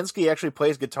 Apparently, Verbinski actually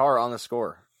plays guitar on the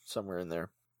score somewhere in there.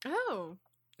 Oh.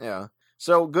 Yeah.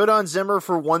 So good on Zimmer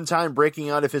for one time breaking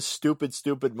out of his stupid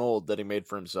mold that he made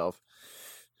for himself.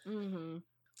 Mm-hmm.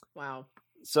 Wow.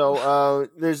 So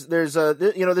there's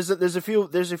a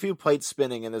few plates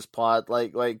spinning in this plot.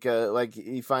 Like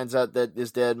he finds out that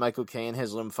his dad Michael Caine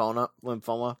has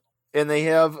lymphoma, and they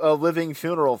have a living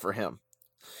funeral for him.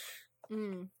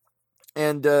 Mm.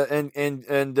 And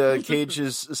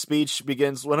Cage's speech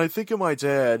begins, "When I think of my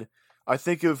dad, I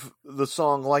think of the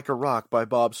song Like a Rock by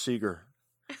Bob Seger."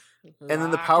 And then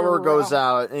the power goes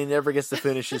out, and he never gets to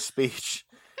finish his speech.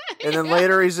 And then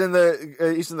later he's in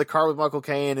the car with Michael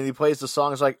Caine, and he plays the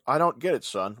song. It's like, I don't get it,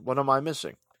 son. What am I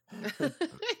missing?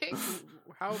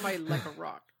 How am I like a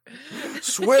rock?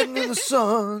 Sweating in the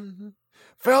sun,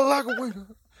 felt like a winner,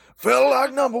 felt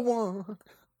like number one.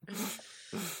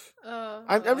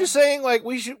 I'm just saying, like,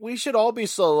 we should all be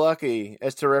so lucky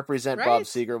as to represent Bob Right?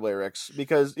 Seger lyrics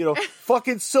because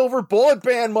fucking Silver Bullet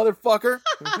Band, motherfucker.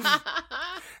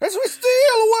 As we steal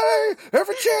away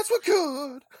every chance we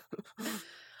could.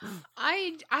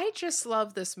 I just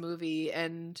love this movie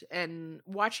and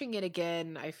watching it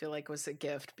again I feel like was a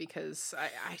gift because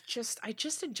I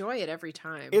just enjoy it every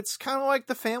time. It's kind of like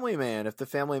The Family Man, if The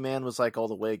Family Man was like all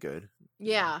the way good.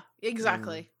 Yeah,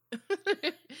 exactly.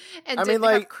 And I didn't mean,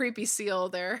 like- have Creepy Seal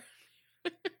there.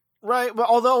 Right, but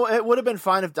although it would have been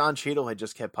fine if Don Cheadle had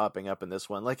just kept popping up in this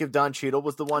one. Like if Don Cheadle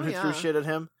was the one Oh, who threw yeah. shit at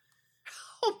him.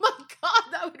 Oh my god,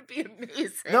 that would be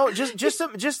amazing. No,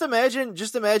 just imagine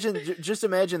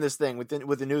this thing with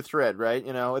the new thread, right?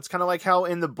 It's kind of like how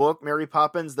in the book Mary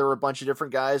Poppins there were a bunch of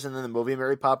different guys, and then the movie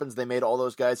Mary Poppins they made all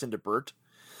those guys into Bert.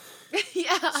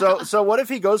 Yeah. So what if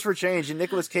he goes for change and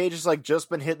Nicolas Cage has like just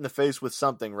been hit in the face with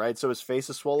something, right? So his face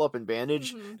is swole up and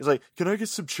bandaged. Mhm. He's like, "Can I get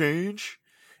some change?"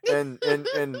 And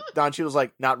Don Cheadle's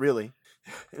like, "Not really."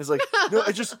 And he's like, "No,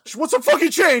 I just want some fucking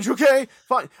change, okay?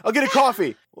 Fine, I'll get a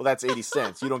coffee." Well, that's 80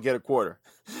 cents. You don't get a quarter.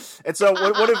 And so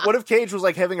what if Cage was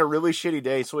like having a really shitty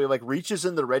day? So he like reaches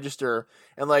in the register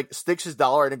and like sticks his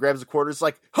dollar in and grabs a quarter. It's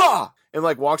like, "Ha!" and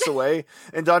like walks away.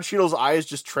 And Don Cheadle's eye is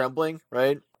just trembling,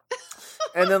 right?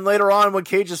 And then later on, when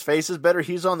Cage's face is better,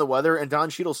 he's on the weather, and Don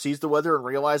Cheadle sees the weather and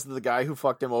realizes that the guy who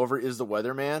fucked him over is the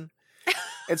weatherman.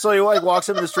 And so he like walks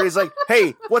him in the street. He's like,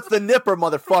 "Hey, what's the nipper,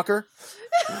 motherfucker?"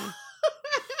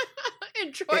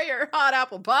 Enjoy your hot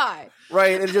apple pie.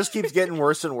 Right, and it just keeps getting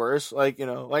worse and worse. Like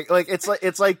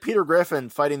it's like Peter Griffin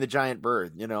fighting the giant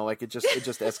bird. Like it just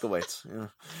escalates. And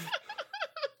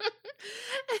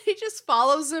he just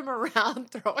follows him around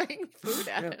throwing food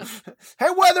at him. Hey,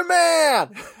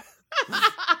 weatherman!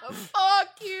 Fuck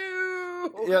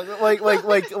you. Yeah,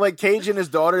 like Cage and his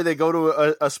daughter, they go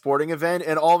to a sporting event,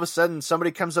 and all of a sudden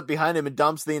somebody comes up behind him and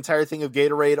dumps the entire thing of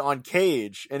Gatorade on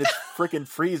Cage, and it's freaking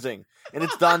freezing, and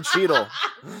it's Don Cheadle.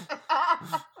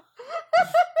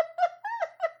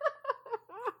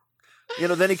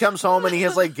 Then he comes home and he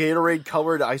has like Gatorade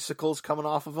colored icicles coming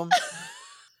off of him.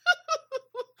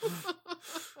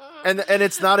 And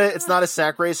it's not a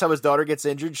sack race how his daughter gets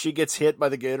injured. She gets hit by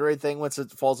the Gatorade thing once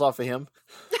it falls off of him.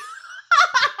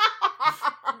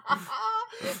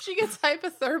 She gets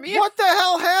hypothermia. What the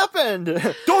hell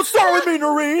happened? Don't start with me,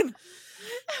 Noreen!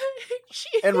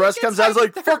 And Russ comes out and is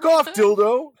like, fuck off,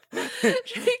 dildo!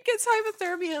 She gets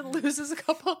hypothermia and loses a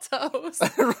couple toes.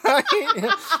 Right?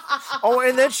 Oh,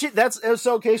 and then it's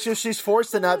okay, so she's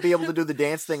forced to not be able to do the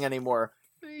dance thing anymore.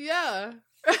 Yeah.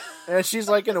 And she's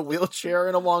like in a wheelchair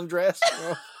in a long dress.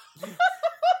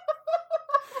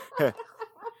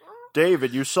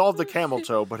 David, you solved the camel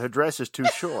toe, but her dress is too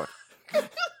short.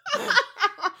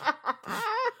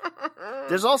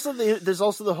 There's also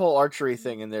the whole archery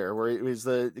thing in there where it was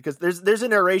because there's a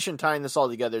narration tying this all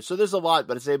together. So there's a lot,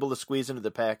 but it's able to squeeze into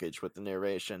the package with the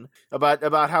narration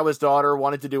about how his daughter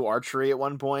wanted to do archery at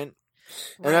one point.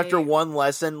 And after one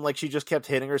lesson, like, she just kept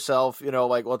hitting herself,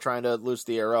 like, while trying to loose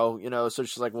the arrow, so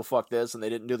she's like, well, fuck this. And they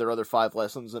didn't do their other 5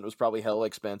 lessons, and it was probably hella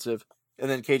expensive. And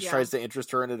then Cage tries to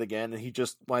interest her in it again, and he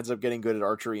just winds up getting good at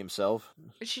archery himself.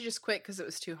 She just quit because it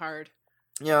was too hard.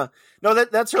 Yeah. No,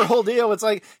 that's her whole deal. It's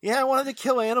like, I wanted to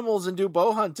kill animals and do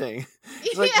bow hunting.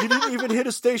 It's like, you didn't even hit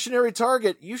a stationary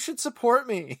target. You should support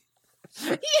me.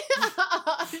 Yeah,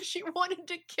 she wanted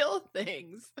to kill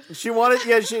things. She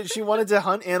wanted to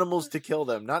hunt animals to kill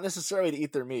them, not necessarily to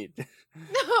eat their meat.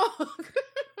 No.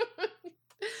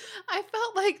 I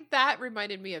felt like that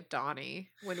reminded me of Donnie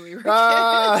when we were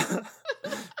kids.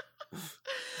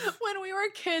 When we were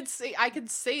kids, I can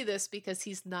say this because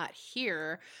he's not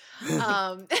here.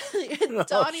 Donnie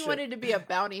wanted to be a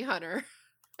bounty hunter.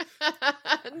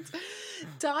 And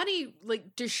Donnie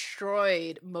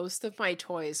destroyed most of my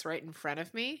toys right in front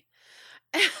of me.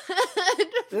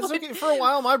 It's okay. For a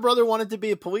while, my brother wanted to be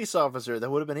a police officer.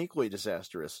 That would have been equally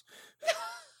disastrous.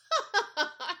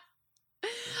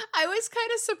 I was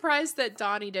kind of surprised that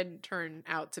Donnie didn't turn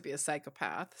out to be a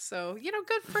psychopath. So,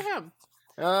 good for him.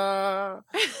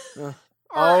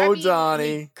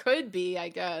 Donnie. He could be, I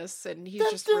guess, and he's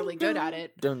just really good at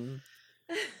it.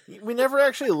 We never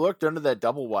actually looked under that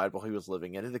double wide while he was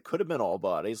living in it. It could have been all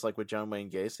bodies, like with John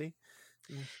Wayne Gacy.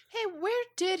 Hey, where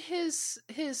did his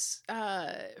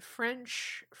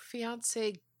French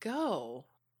fiance go?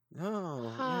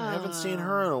 Oh, I haven't seen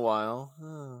her in a while.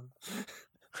 Oh,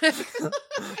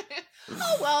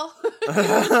 well.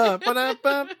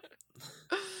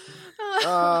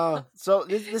 So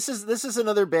this is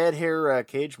another bad hair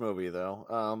Cage movie though.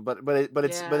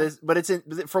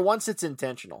 For once it's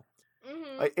intentional.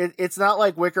 Mm-hmm. It's not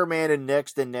like Wicker Man and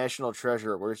Next and National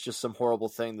Treasure where it's just some horrible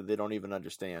thing that they don't even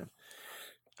understand.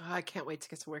 Oh, I can't wait to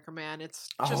get to Wicker Man. It's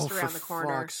just around the corner.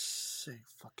 For fuck's sake,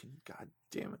 fucking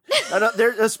goddamn it!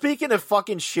 They're speaking of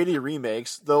fucking shitty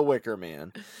remakes, The Wicker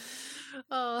Man.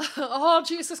 Oh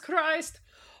Jesus Christ!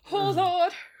 Oh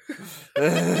Lord!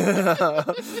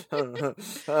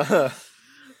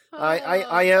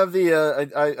 I have the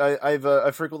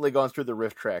I've frequently gone through the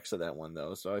riff tracks of that one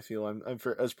though, so I feel I'm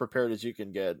as prepared as you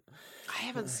can get. I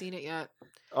haven't seen it yet.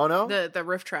 Oh no, the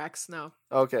riff tracks, no.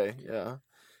 Okay, yeah.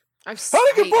 I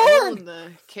own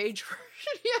the Cage version.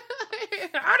 Yeah.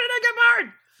 How did I get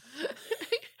bored?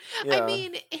 Yeah. I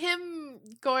mean, him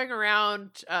going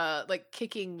around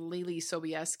kicking Lily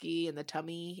Sobieski in the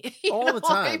tummy all the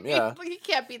time. Yeah, he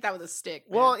can't beat that with a stick.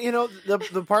 Man. Well,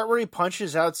 the part where he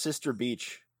punches out Sister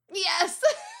Beach. Yes.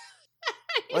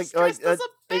 He's like dressed as a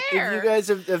bear. If you guys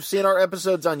have seen our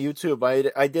episodes on YouTube,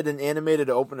 I did an animated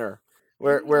opener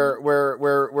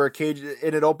where Cage,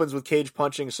 and it opens with Cage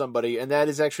punching somebody, and that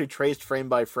is actually traced frame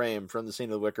by frame from the scene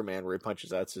of The Wicker Man where he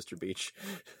punches out Sister Beach.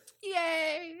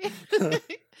 Yay!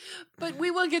 But we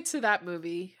will get to that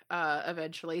movie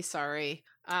eventually. Sorry.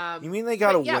 You mean they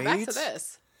gotta wait? Yeah, back to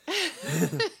this.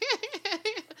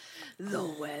 The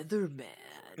Weatherman.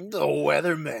 The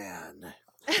Weatherman.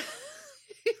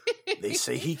 They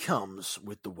say he comes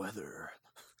with the weather,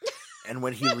 and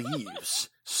when he leaves,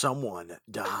 someone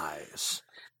dies.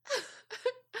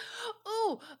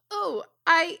 Oh!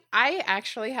 I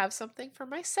actually have something for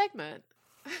my segment.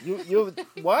 You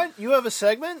what? You have a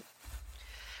segment?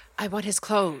 I want his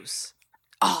clothes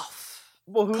off.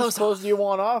 Well, whose clothes do you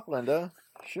want off, Linda?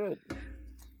 Shit.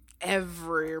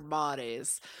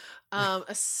 Everybody's.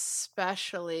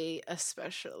 Especially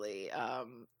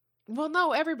well,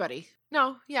 no, everybody.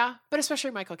 No, yeah, but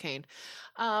especially Michael Caine.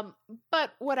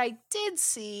 But what I did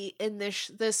see in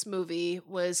this movie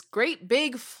was great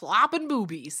big flopping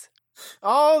boobies.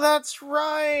 Oh, that's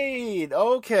right.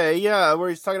 Okay, yeah, where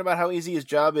he's talking about how easy his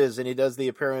job is, and he does the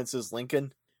appearance as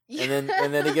Lincoln, Yeah.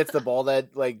 and then he gets the ball that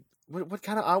what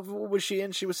kind of outfit was she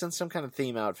in? She was in some kind of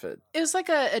theme outfit. It was like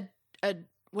a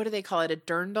what do they call it? A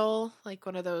dirndl, like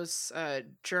one of those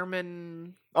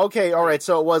German. Okay, all right.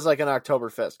 So it was like an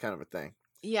Oktoberfest kind of a thing.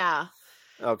 Yeah.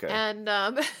 Okay. And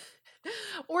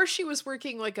or she was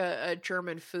working like a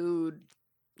German food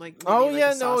like maybe Oh like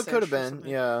yeah, a no, it sausage could have or been.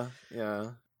 something. Yeah.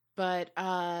 But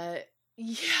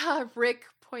yeah, Rick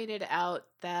pointed out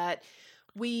that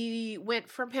we went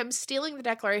from him stealing the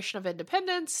Declaration of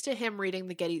Independence to him reading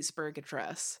the Gettysburg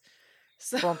Address.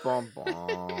 So Bum bum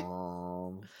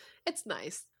bum. it's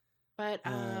nice. But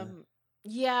Uh,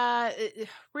 yeah,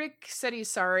 Rick said he's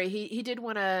sorry. He did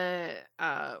want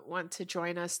to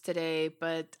join us today,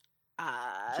 but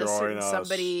Join us.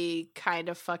 somebody kind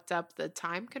of fucked up the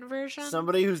time conversion.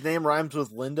 Somebody whose name rhymes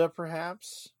with Linda,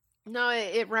 perhaps. No,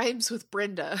 it rhymes with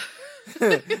Brenda.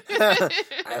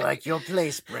 I like your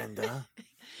place, Brenda.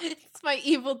 It's my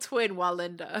evil twin,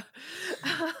 Walinda.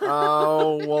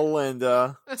 Oh, well,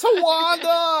 Linda.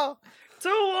 Tawanda!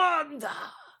 Tawanda!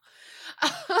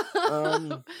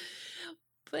 Um,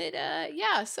 But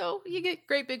yeah, so you get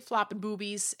great big flopping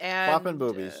boobies and Flopping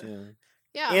boobies,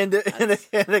 yeah. yeah, And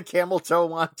a camel toe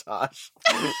montage.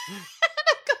 Camel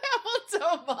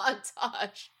toe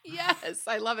montage. Yes,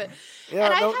 I love it. Yeah,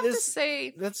 and I no, have to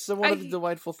say, that's one of the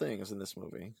delightful things in this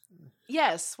movie.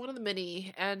 yes, one of the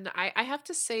many. And I have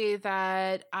to say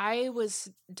that I was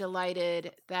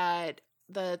delighted that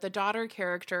the daughter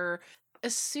character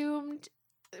assumed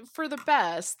for the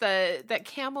best that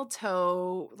camel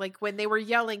toe, like when they were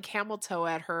yelling camel toe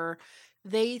at her,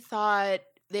 they thought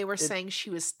they were saying she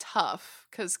was tough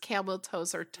because camel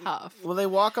toes are tough. Well, they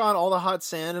walk on all the hot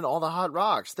sand and all the hot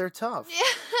rocks. They're tough.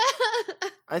 Yeah.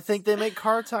 I think they make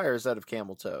car tires out of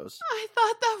camel toes. I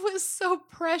thought that was so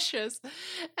precious.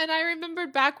 And I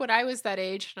remembered back when I was that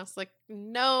age, and I was like,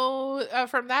 no,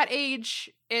 from that age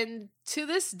and to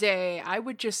this day, I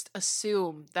would just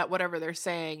assume that whatever they're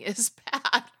saying is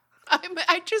bad.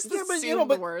 I just assume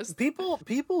the worst.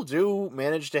 People do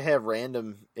manage to have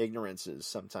random ignorances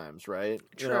sometimes, right?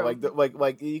 True. You know,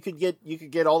 like you could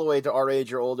get all the way to our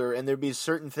age or older, and there'd be a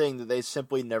certain thing that they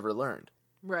simply never learned.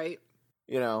 Right.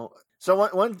 You know. So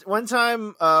one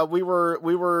time I was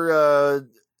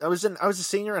a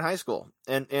senior in high school,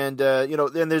 and you know,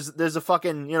 and there's a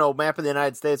fucking, you know, map of the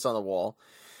United States on the wall.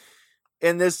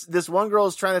 And this one girl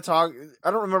is trying to talk.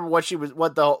 I don't remember what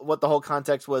the whole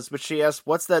context was, but she asked,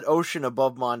 "What's that ocean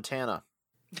above Montana?"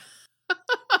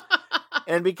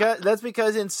 And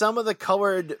because in some of the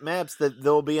colored maps that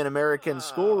there'll be in American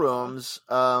schoolrooms,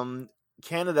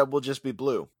 Canada will just be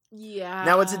blue. Yeah.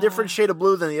 Now it's a different shade of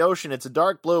blue than the ocean. It's a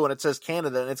dark blue, and it says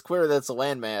Canada, and it's clear that it's a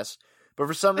landmass. But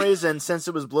for some reason, since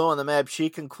it was blue on the map, she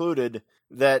concluded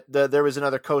that there was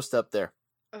another coast up there.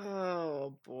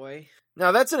 Oh boy.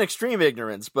 Now that's an extreme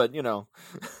ignorance, but you know.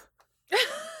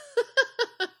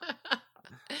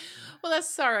 Well,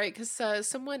 that's all right, because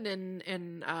someone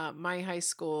in my high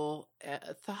school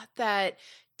thought that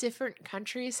different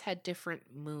countries had different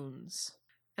moons,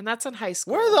 and that's in high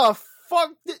school. Where the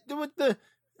fuck with the?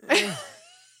 Yeah.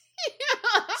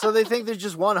 So they think there's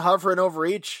just one hovering over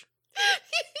each.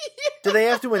 Do they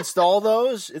have to install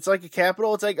those? It's like a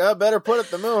capital. It's like, better put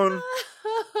it the moon.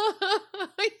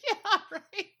 Yeah,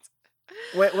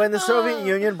 right. When the Soviet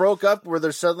Union broke up, were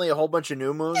there suddenly a whole bunch of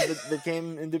new moons that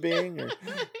came into being? Or?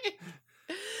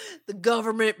 The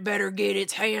government better get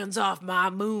its hands off my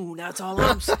moon. That's all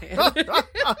I'm saying.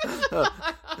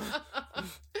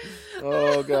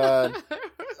 Oh God.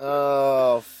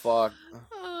 Oh fuck.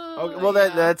 Oh, Okay, well,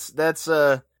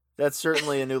 yeah. that's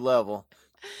certainly a new level.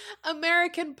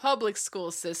 American public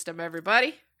school system,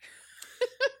 everybody.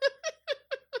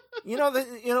 You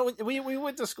know, we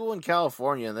went to school in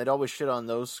California, and they'd always shit on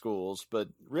those schools. But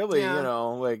really, Yeah. you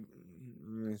know, like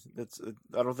that's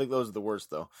I don't think those are the worst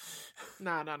though.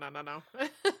 No.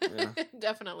 Yeah.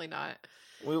 Definitely not.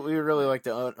 We really like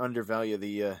to undervalue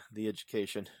the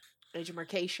education.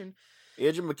 Education.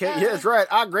 Education. Yeah, that's right.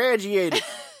 I graduated.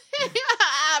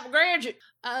 I'm a graduate.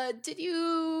 Did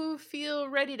you feel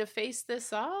ready to face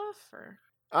this off, or?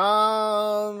 Yeah.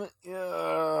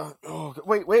 Oh,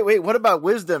 wait. What about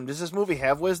wisdom? Does this movie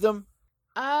have wisdom?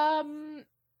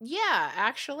 Yeah,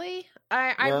 actually,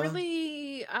 I Yeah?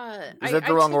 really Is that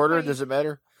the wrong order? Does it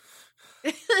matter?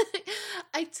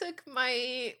 I took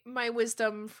my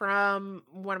wisdom from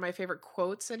one of my favorite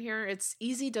quotes in here. It's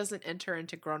easy doesn't enter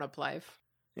into grown up life.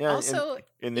 Yeah. Also,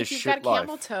 in this if you've shit got a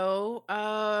camel life.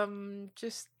 toe,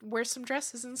 just wear some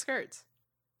dresses and skirts.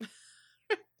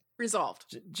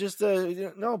 Resolved. Just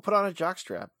no, put on a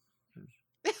jockstrap.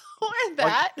 Or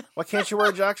that. Why can't you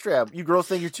wear a jockstrap? You girls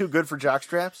think you're too good for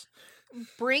jockstraps?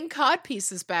 Bring cod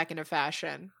pieces back into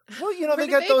fashion. Well, you know, Where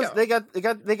they did got those. go?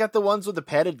 They got the ones with the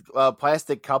padded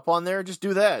plastic cup on there. Just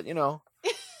do that, you know.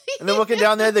 And then looking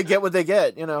down there, they get what they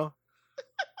get, you know.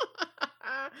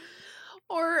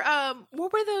 Or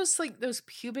what were those, like those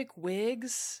pubic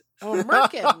wigs? Oh,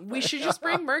 Merkin. We should just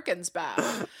bring Merkins back.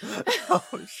 Oh,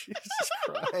 Jesus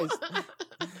Christ.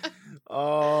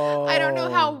 I don't know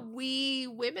how Oh. we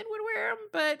women would wear them,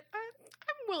 but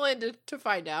I'm willing to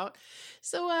find out.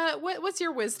 So, what's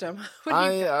your wisdom? What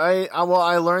do you got?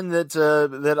 I learned that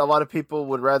that a lot of people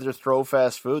would rather throw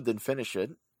fast food than finish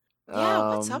it. Yeah,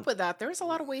 what's up Um, with that? There's a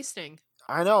lot of wasting.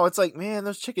 I know, it's like, man,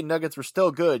 those chicken nuggets were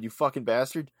still good, you fucking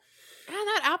bastard. And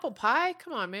that apple pie,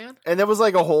 come on, man. And there was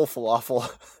like a whole falafel.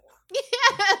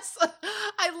 Yes,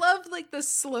 I love like the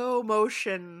slow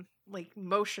motion, like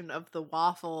motion of the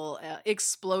waffle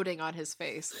exploding on his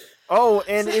face. Oh,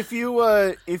 and if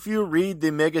you read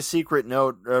the mega secret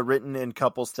note written in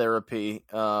couples therapy,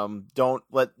 don't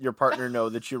let your partner know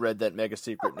that you read that mega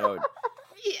secret note,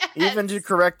 Yes. even to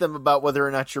correct them about whether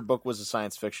or not your book was a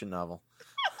science fiction novel.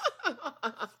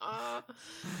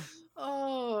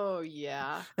 Oh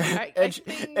yeah, I and,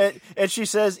 think and she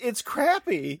says, "It's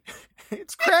crappy.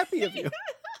 It's crappy of you."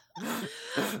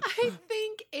 I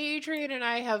think Adrian and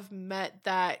I have met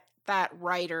that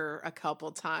writer a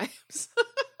couple times.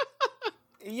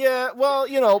 Yeah,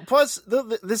 well, plus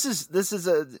this is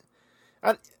a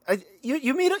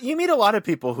you meet a lot of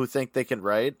people who think they can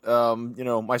write,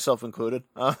 myself included.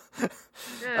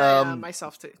 Yeah,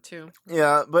 myself too.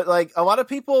 Yeah, but like a lot of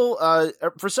people,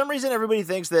 for some reason, everybody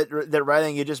thinks that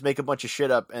writing, you just make a bunch of shit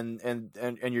up and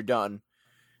you're done.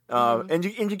 Mhm. And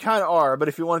you kind of are, but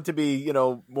if you want it to be,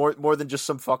 more than just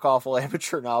some fuck awful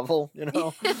amateur novel,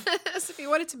 Yes, if you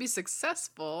want it to be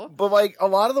successful, But like a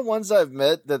lot of the ones I've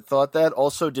met that thought that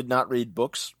also did not read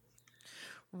books.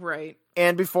 right?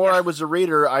 And before Yeah. I was a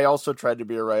reader, I also tried to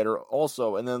be a writer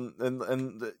also. And then,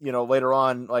 later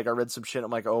on, like I read some shit. I'm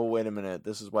like, oh, wait a minute.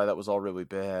 This is why that was all really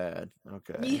bad.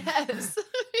 Okay. Yes.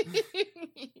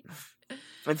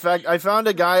 In fact, I found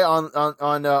a guy on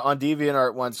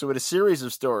DeviantArt once who had a series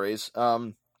of stories.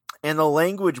 And the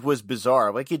language was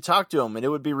bizarre. Like you'd talk to him and it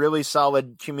would be really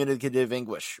solid communicative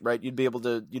English, right? You'd be able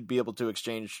to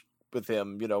exchange with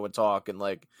him, and talk and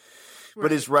like,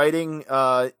 but his writing,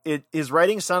 his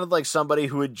writing sounded like somebody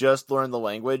who had just learned the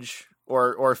language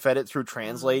or fed it through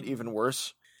Translate, even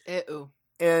worse. Ew.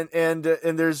 And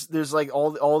there's like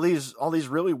all these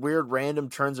really weird random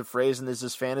turns of phrase, and there's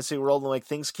this fantasy world, and like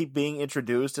things keep being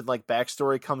introduced, and like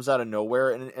backstory comes out of nowhere,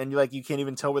 and you can't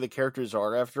even tell where the characters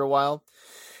are after a while.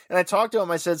 And I talked to him.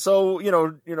 I said, "So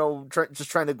just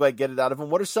trying to like get it out of him.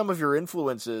 What are some of your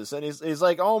influences?" And he's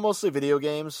like, "Oh, mostly video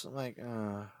games." I'm like,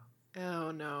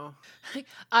 Oh no.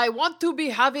 I want to be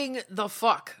having the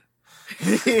fuck.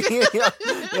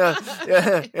 yeah.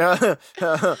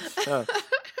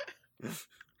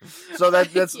 So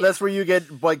that's where you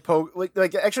get like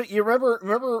like actually you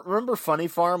remember Funny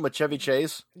Farm with Chevy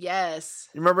Chase? Yes.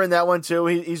 You remember in that one too?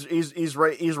 He's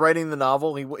writing the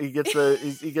novel. He gets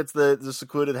the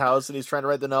secluded house and he's trying to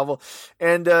write the novel,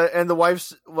 and the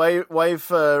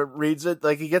wife reads it.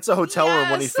 Like he gets a hotel room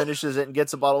when he Yes. finishes it and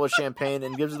gets a bottle of champagne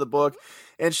and gives her the book,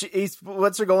 and he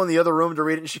lets her go in the other room to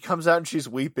read it, and she comes out and she's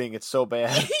weeping. It's so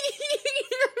bad.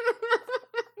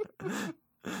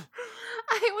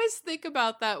 I always think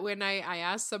about that when I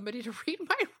ask somebody to read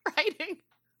my writing.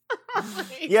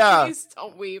 Like, Yeah. Please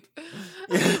don't weep.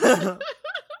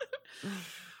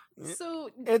 So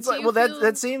It's do like, you well, feel-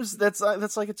 that seems that's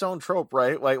like its own trope,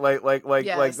 right? Like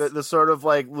Yes. the sort of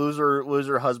like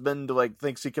loser husband who like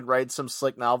thinks he could write some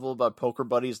slick novel about poker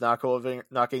buddies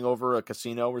knocking over a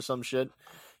casino or some shit.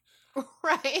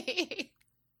 Right.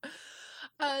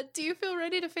 Do you feel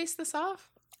ready to face this off?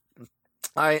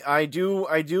 I do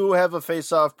have a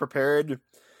face-off prepared,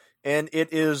 and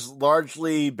it is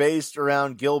largely based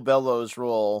around Gil Bellows'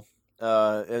 role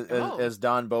as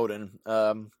Don Bowden,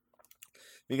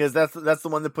 because that's the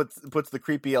one that puts the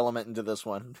creepy element into this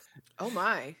one. Oh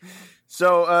my.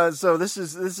 So this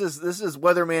is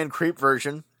Weatherman Creep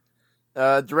version,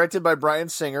 directed by Bryan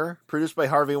Singer, produced by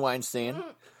Harvey Weinstein.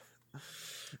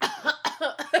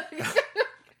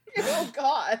 Oh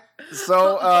God.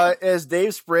 So as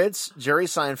Dave Spritz, Jerry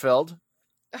Seinfeld,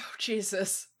 Oh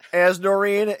Jesus. as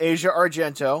Noreen, Asia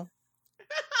Argento,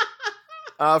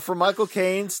 for Michael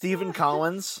Caine, Stephen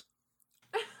Collins,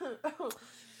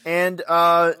 and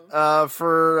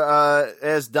for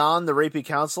as Don, the rapey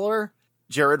counselor,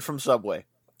 Jared from Subway.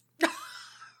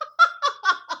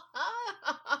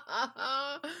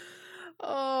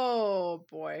 Oh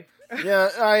boy.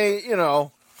 Yeah,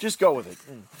 just go with it.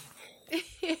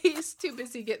 He's too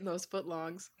busy getting those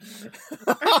footlongs.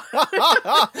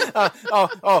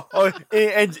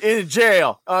 In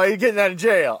jail. You're getting out of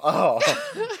jail. Oh.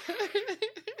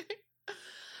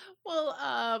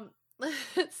 Well,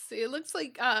 let's see. It looks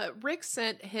like Rick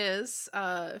sent his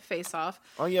face off.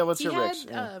 Oh yeah, what's He your had Rick's?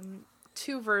 Yeah.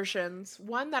 two versions.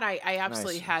 One that I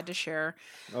absolutely Nice. had to share.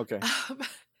 Okay.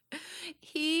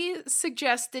 He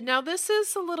suggested, now this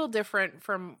is a little different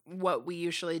from what we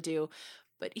usually do,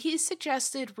 but he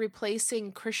suggested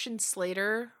replacing Christian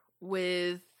Slater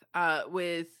with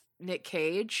Nick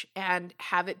Cage and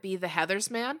have it be the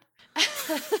Heathers Man.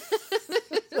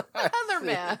 Heather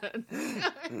Man.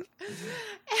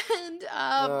 And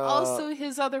also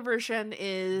his other version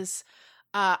is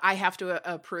I have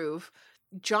to approve.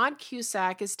 John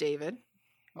Cusack is David.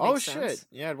 Oh, Makes shit. sense.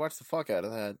 Yeah, I'd watch the fuck out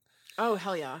of that. Oh,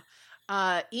 hell yeah.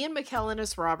 Ian McKellen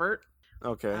is Robert.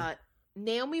 Okay.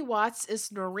 Naomi Watts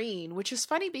is Noreen, which is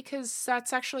funny because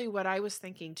that's actually what I was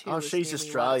thinking too. Oh, is she's Naomi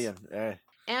Australian. Watts. Eh.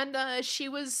 And she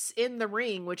was in The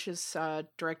Ring, which is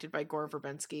directed by Gore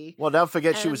Verbinski. Well, don't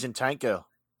forget she was in Tank Girl.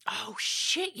 Oh,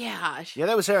 shit, yeah. Yeah,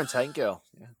 that was her in Tank Girl.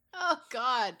 Yeah. Oh,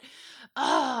 God.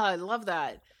 Oh, I love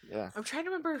that. Yeah. I'm trying to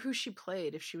remember who she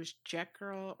played, if she was Jet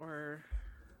Girl or...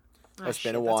 Oh, It's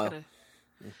been a while.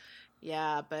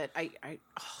 Yeah, but I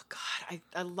oh God,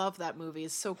 I love that movie.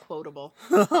 It's so quotable.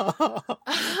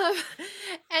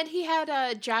 And he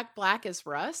had Jack Black as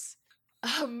Russ.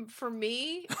 For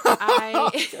me,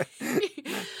 I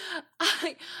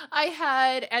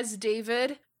had as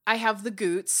David, I have the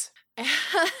Goots. And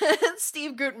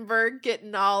Steve Guttenberg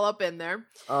getting all up in there.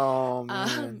 Oh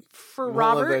man. For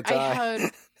Robert, I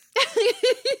had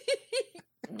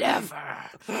never.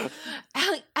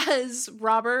 As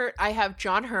Robert, I have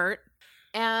John Hurt.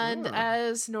 And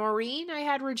as Noreen, I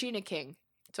had Regina King.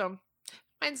 So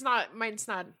mine's not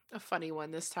a funny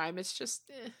one this time. It's just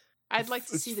I'd like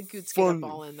to see the Goots get a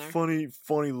ball in there. Funny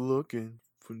looking.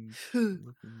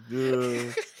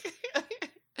 Yeah.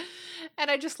 And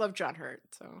I just love John Hurt.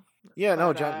 So yeah,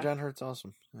 no, John Hurt's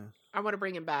awesome. Yeah. I want to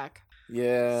bring him back.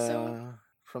 Yeah, so,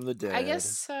 from the dead. I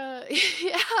guess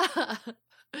yeah.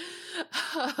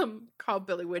 Call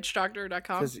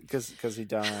BillyWitchDoctor.com because he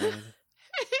died.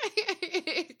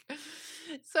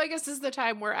 So I guess this is the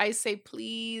time where I say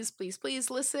please, please, please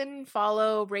listen,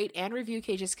 follow, rate, and review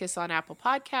Cage's Kiss on Apple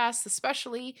Podcasts,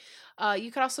 especially.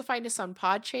 You can also find us on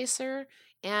Podchaser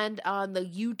and on the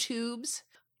YouTubes.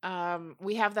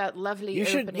 We have that lovely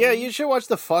opening. You should watch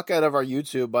the fuck out of our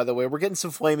YouTube, by the way. We're getting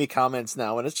some flamey comments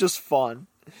now, and it's just fun.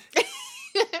 It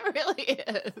really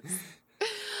is.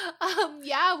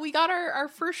 Yeah, we got our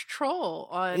first troll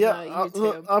on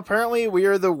YouTube. Apparently, we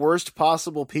are the worst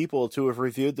possible people to have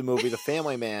reviewed the movie The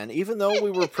Family Man, even though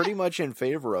we were pretty much in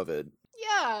favor of it.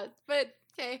 Yeah, but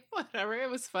hey, whatever. It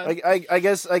was fun. I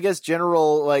guess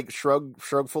general like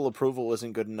shrugful approval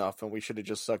isn't good enough, and we should have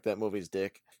just sucked that movie's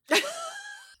dick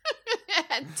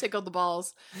and tickled the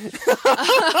balls.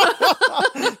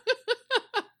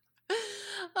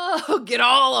 Oh, get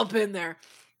all up in there.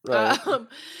 Right.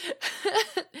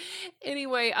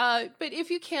 Anyway, but if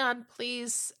you can,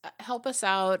 please help us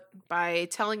out by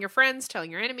telling your friends, telling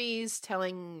your enemies,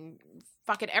 telling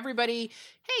fucking everybody,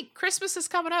 hey, Christmas is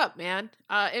coming up, man.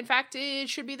 In fact, it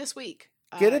should be this week.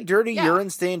 Get a dirty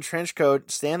urine-stained trench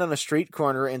coat, stand on a street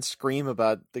corner, and scream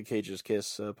about the Cage's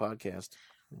Kiss podcast.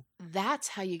 That's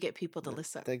how you get people to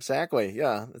listen. Exactly.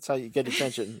 Yeah, that's how you get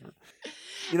attention.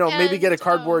 Maybe get a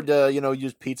cardboard,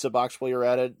 use pizza box while you're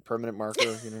at it, permanent marker,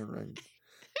 right.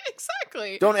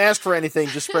 Exactly. Don't ask for anything,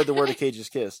 just spread the word of Cage's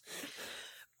Kiss.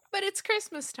 But it's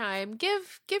Christmas time.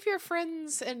 Give your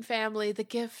friends and family the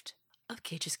gift of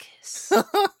Cage's Kiss.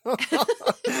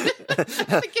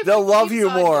 They'll love you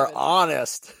more,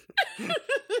 honest.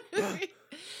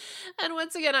 And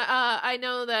once again, I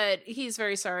know that he's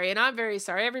very sorry, and I'm very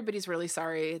sorry. Everybody's really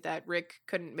sorry that Rick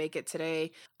couldn't make it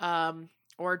today,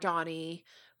 or Donnie.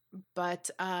 But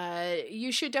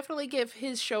you should definitely give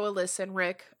his show a listen,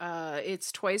 Rick.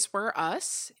 It's Toys Were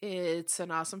Us. It's an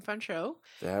awesome, fun show.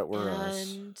 That were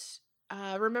us.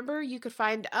 And remember, you could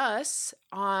find us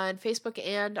on Facebook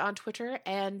and on Twitter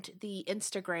and the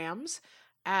Instagrams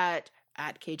at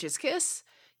Cage's Kiss.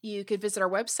 You could visit our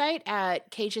website at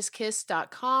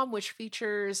cageskiss.com, which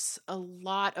features a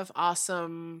lot of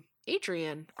awesome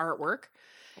Adrian artwork.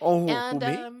 Oh,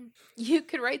 and you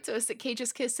could write to us at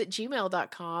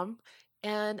cageskiss@gmail.com.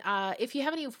 And if you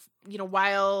have any,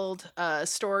 wild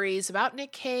stories about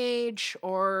Nick Cage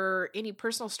or any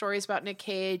personal stories about Nick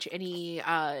Cage, any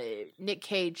Nick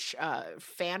Cage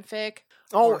fanfic.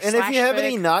 Oh, and if you have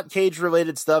any not Cage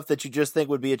related stuff that you just think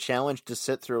would be a challenge to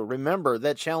sit through, remember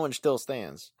that challenge still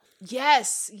stands.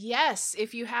 Yes.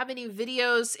 If you have any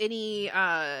videos, any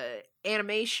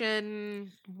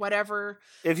animation, whatever.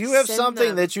 If you have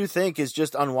something that you think is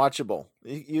just unwatchable,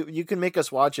 you can make us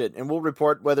watch it, and we'll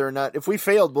report whether or not. If we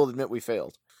failed, we'll admit we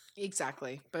failed.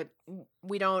 Exactly, but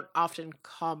we don't often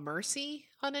call mercy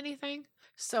on anything.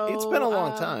 So it's been a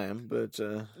long time, but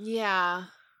yeah.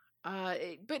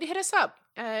 But hit us up.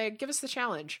 Give us the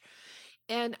challenge.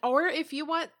 And or if you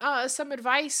want some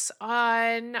advice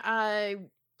on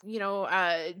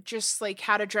just like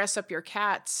how to dress up your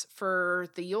cats for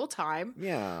the Yule time,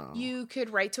 Yeah. you could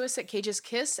write to us at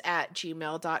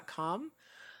cageskiss@gmail.com.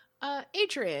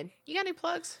 Adrian, you got any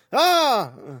plugs?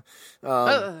 Well,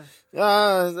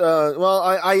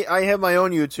 I have my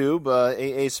own YouTube,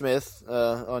 A Smith,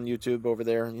 on YouTube over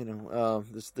there.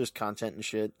 There's content and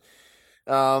shit.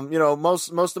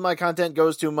 Most of my content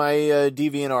goes to my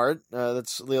DeviantArt.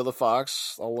 That's Leo the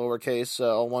Fox, all lowercase,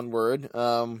 all one word.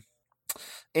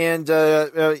 And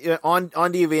on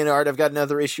DeviantArt, I've got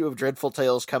another issue of Dreadful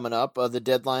Tales coming up. The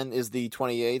deadline is the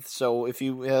 28th, so if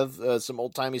you have some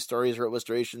old-timey stories or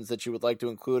illustrations that you would like to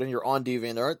include and you're on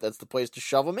DeviantArt, that's the place to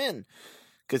shove them in,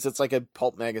 because it's like a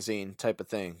pulp magazine type of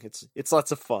thing. It's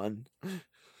lots of fun.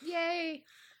 Yay!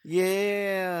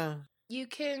 Yeah! You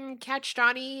can catch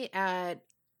Johnny at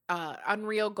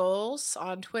Unreal Goals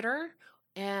on Twitter,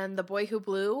 and The Boy Who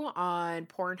Blew on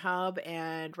Pornhub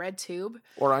and RedTube.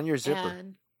 Or on your zipper.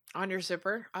 And on your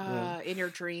zipper, in your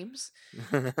dreams.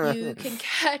 You You can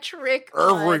catch Rick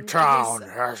Every on town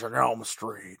his- has an Elm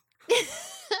Street.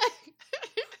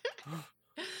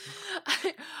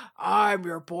 I'm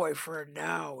your boyfriend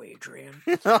now, Adrian.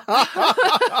 You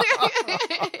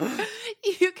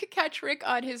can catch Rick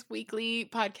on his weekly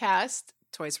podcast,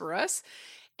 Toys for Us.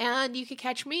 And you can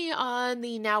catch me on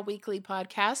the now weekly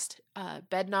podcast,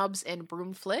 Bedknobs and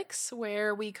Broom Flicks,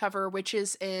 where we cover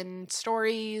witches in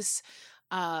stories,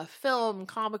 film,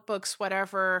 comic books,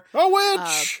 whatever. A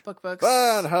witch! Book books.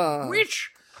 Bad huh?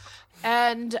 Witch!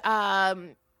 And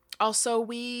also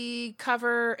we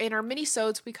cover, in our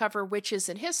mini-sodes, we cover witches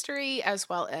in history, as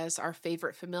well as our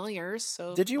favorite familiars.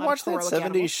 So Did you a lot of watch that heroic 70s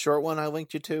animals. short one I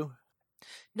linked you to?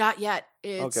 Not yet.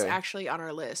 It's Okay. actually on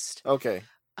our list. Okay.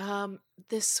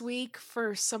 This week,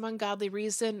 for some ungodly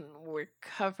reason, we're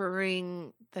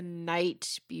covering The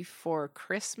Night Before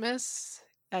Christmas.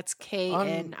 That's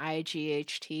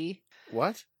KNIGHT.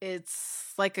 What?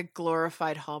 It's like a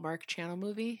glorified Hallmark Channel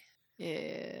movie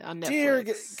on Netflix. Dear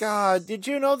God, did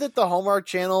you know that the Hallmark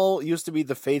Channel used to be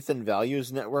the Faith and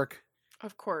Values Network?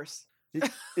 Of course.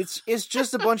 It's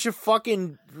just a bunch of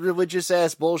fucking religious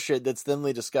ass bullshit that's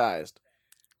thinly disguised.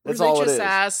 That's all it Religious is.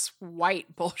 ass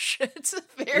white bullshit.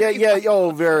 Very Yeah. much. Oh,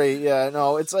 very. Yeah.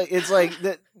 No, it's like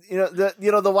that.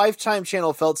 The Lifetime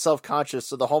Channel felt self-conscious,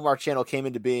 so the Hallmark Channel came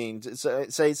into being.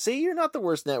 Say, see, you're not the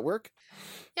worst network.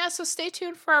 Yeah, so stay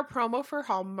tuned for our promo for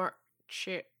Hallmark.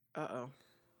 Uh-oh.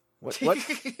 What? We're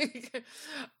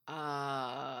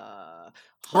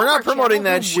not promoting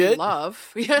that shit.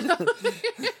 Love. Yeah.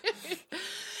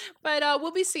 But we'll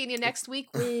be seeing you next week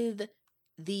with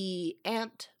the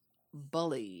Ant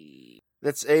Bully.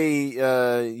 That's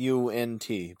AUNT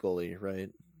bully, right?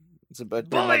 It's about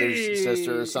your mother's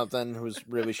sister or something who's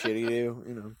really shitty to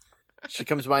you. She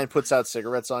comes by and puts out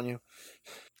cigarettes on you.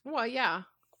 Well, yeah,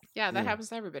 that Yeah. happens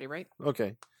to everybody, right?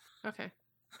 Okay. Okay.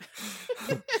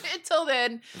 Until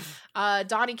then,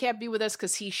 Donnie can't be with us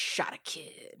because he shot a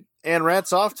kid. And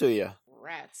rats off to you.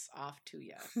 Rats off to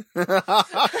ya.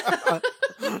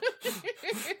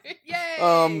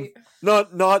 Yay!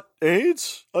 Not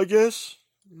AIDS, I guess.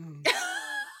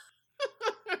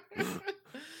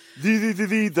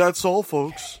 That's all,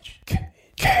 folks.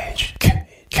 Cage.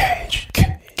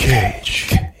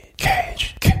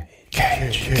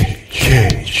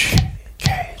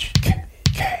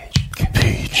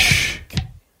 Peach.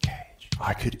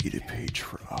 I could eat a peach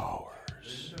for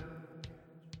hours.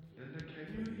 Linda,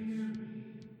 can you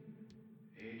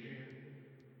hear me?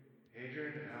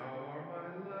 Adrian, how are my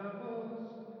levels?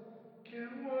 Can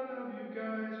one of you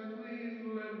guys please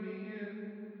let me in?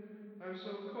 I'm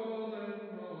so cold and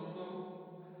all alone.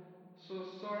 So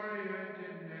sorry I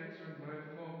didn't answer my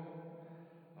phone.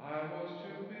 I was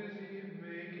too busy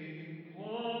making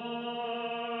pornography.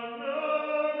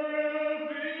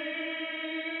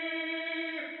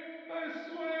 I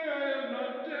swear I am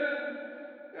not dead.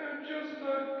 I'm just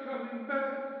not coming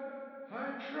back. I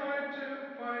tried to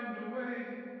find a way,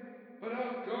 but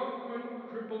Algonquin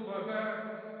crippled my back.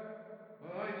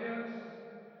 Well, I guess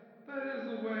that is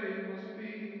the way it must be.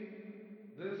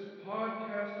 This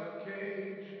podcast of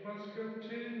Cage must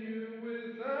continue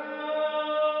without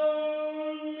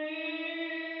me.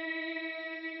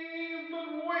 But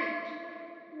wait,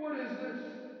 what is this?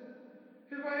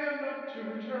 If I am not to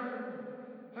return,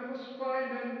 I must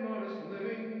find an honest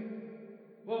living.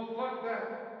 Well, fuck that.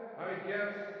 I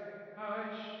guess I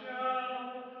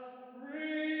shall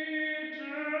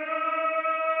return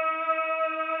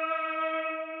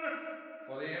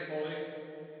for the Ant Bully.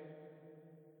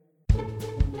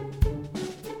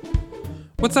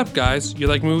 What's up, guys? You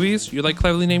like movies? You like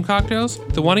cleverly named cocktails?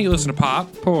 Then why don't you listen to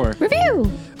Pop? Pour.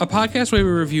 Review! A podcast where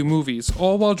we review movies,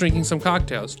 all while drinking some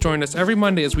cocktails. Join us every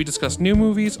Monday as we discuss new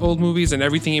movies, old movies, and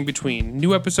everything in between.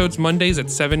 New episodes Mondays at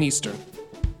 7 Eastern.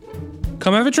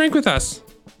 Come have a drink with us.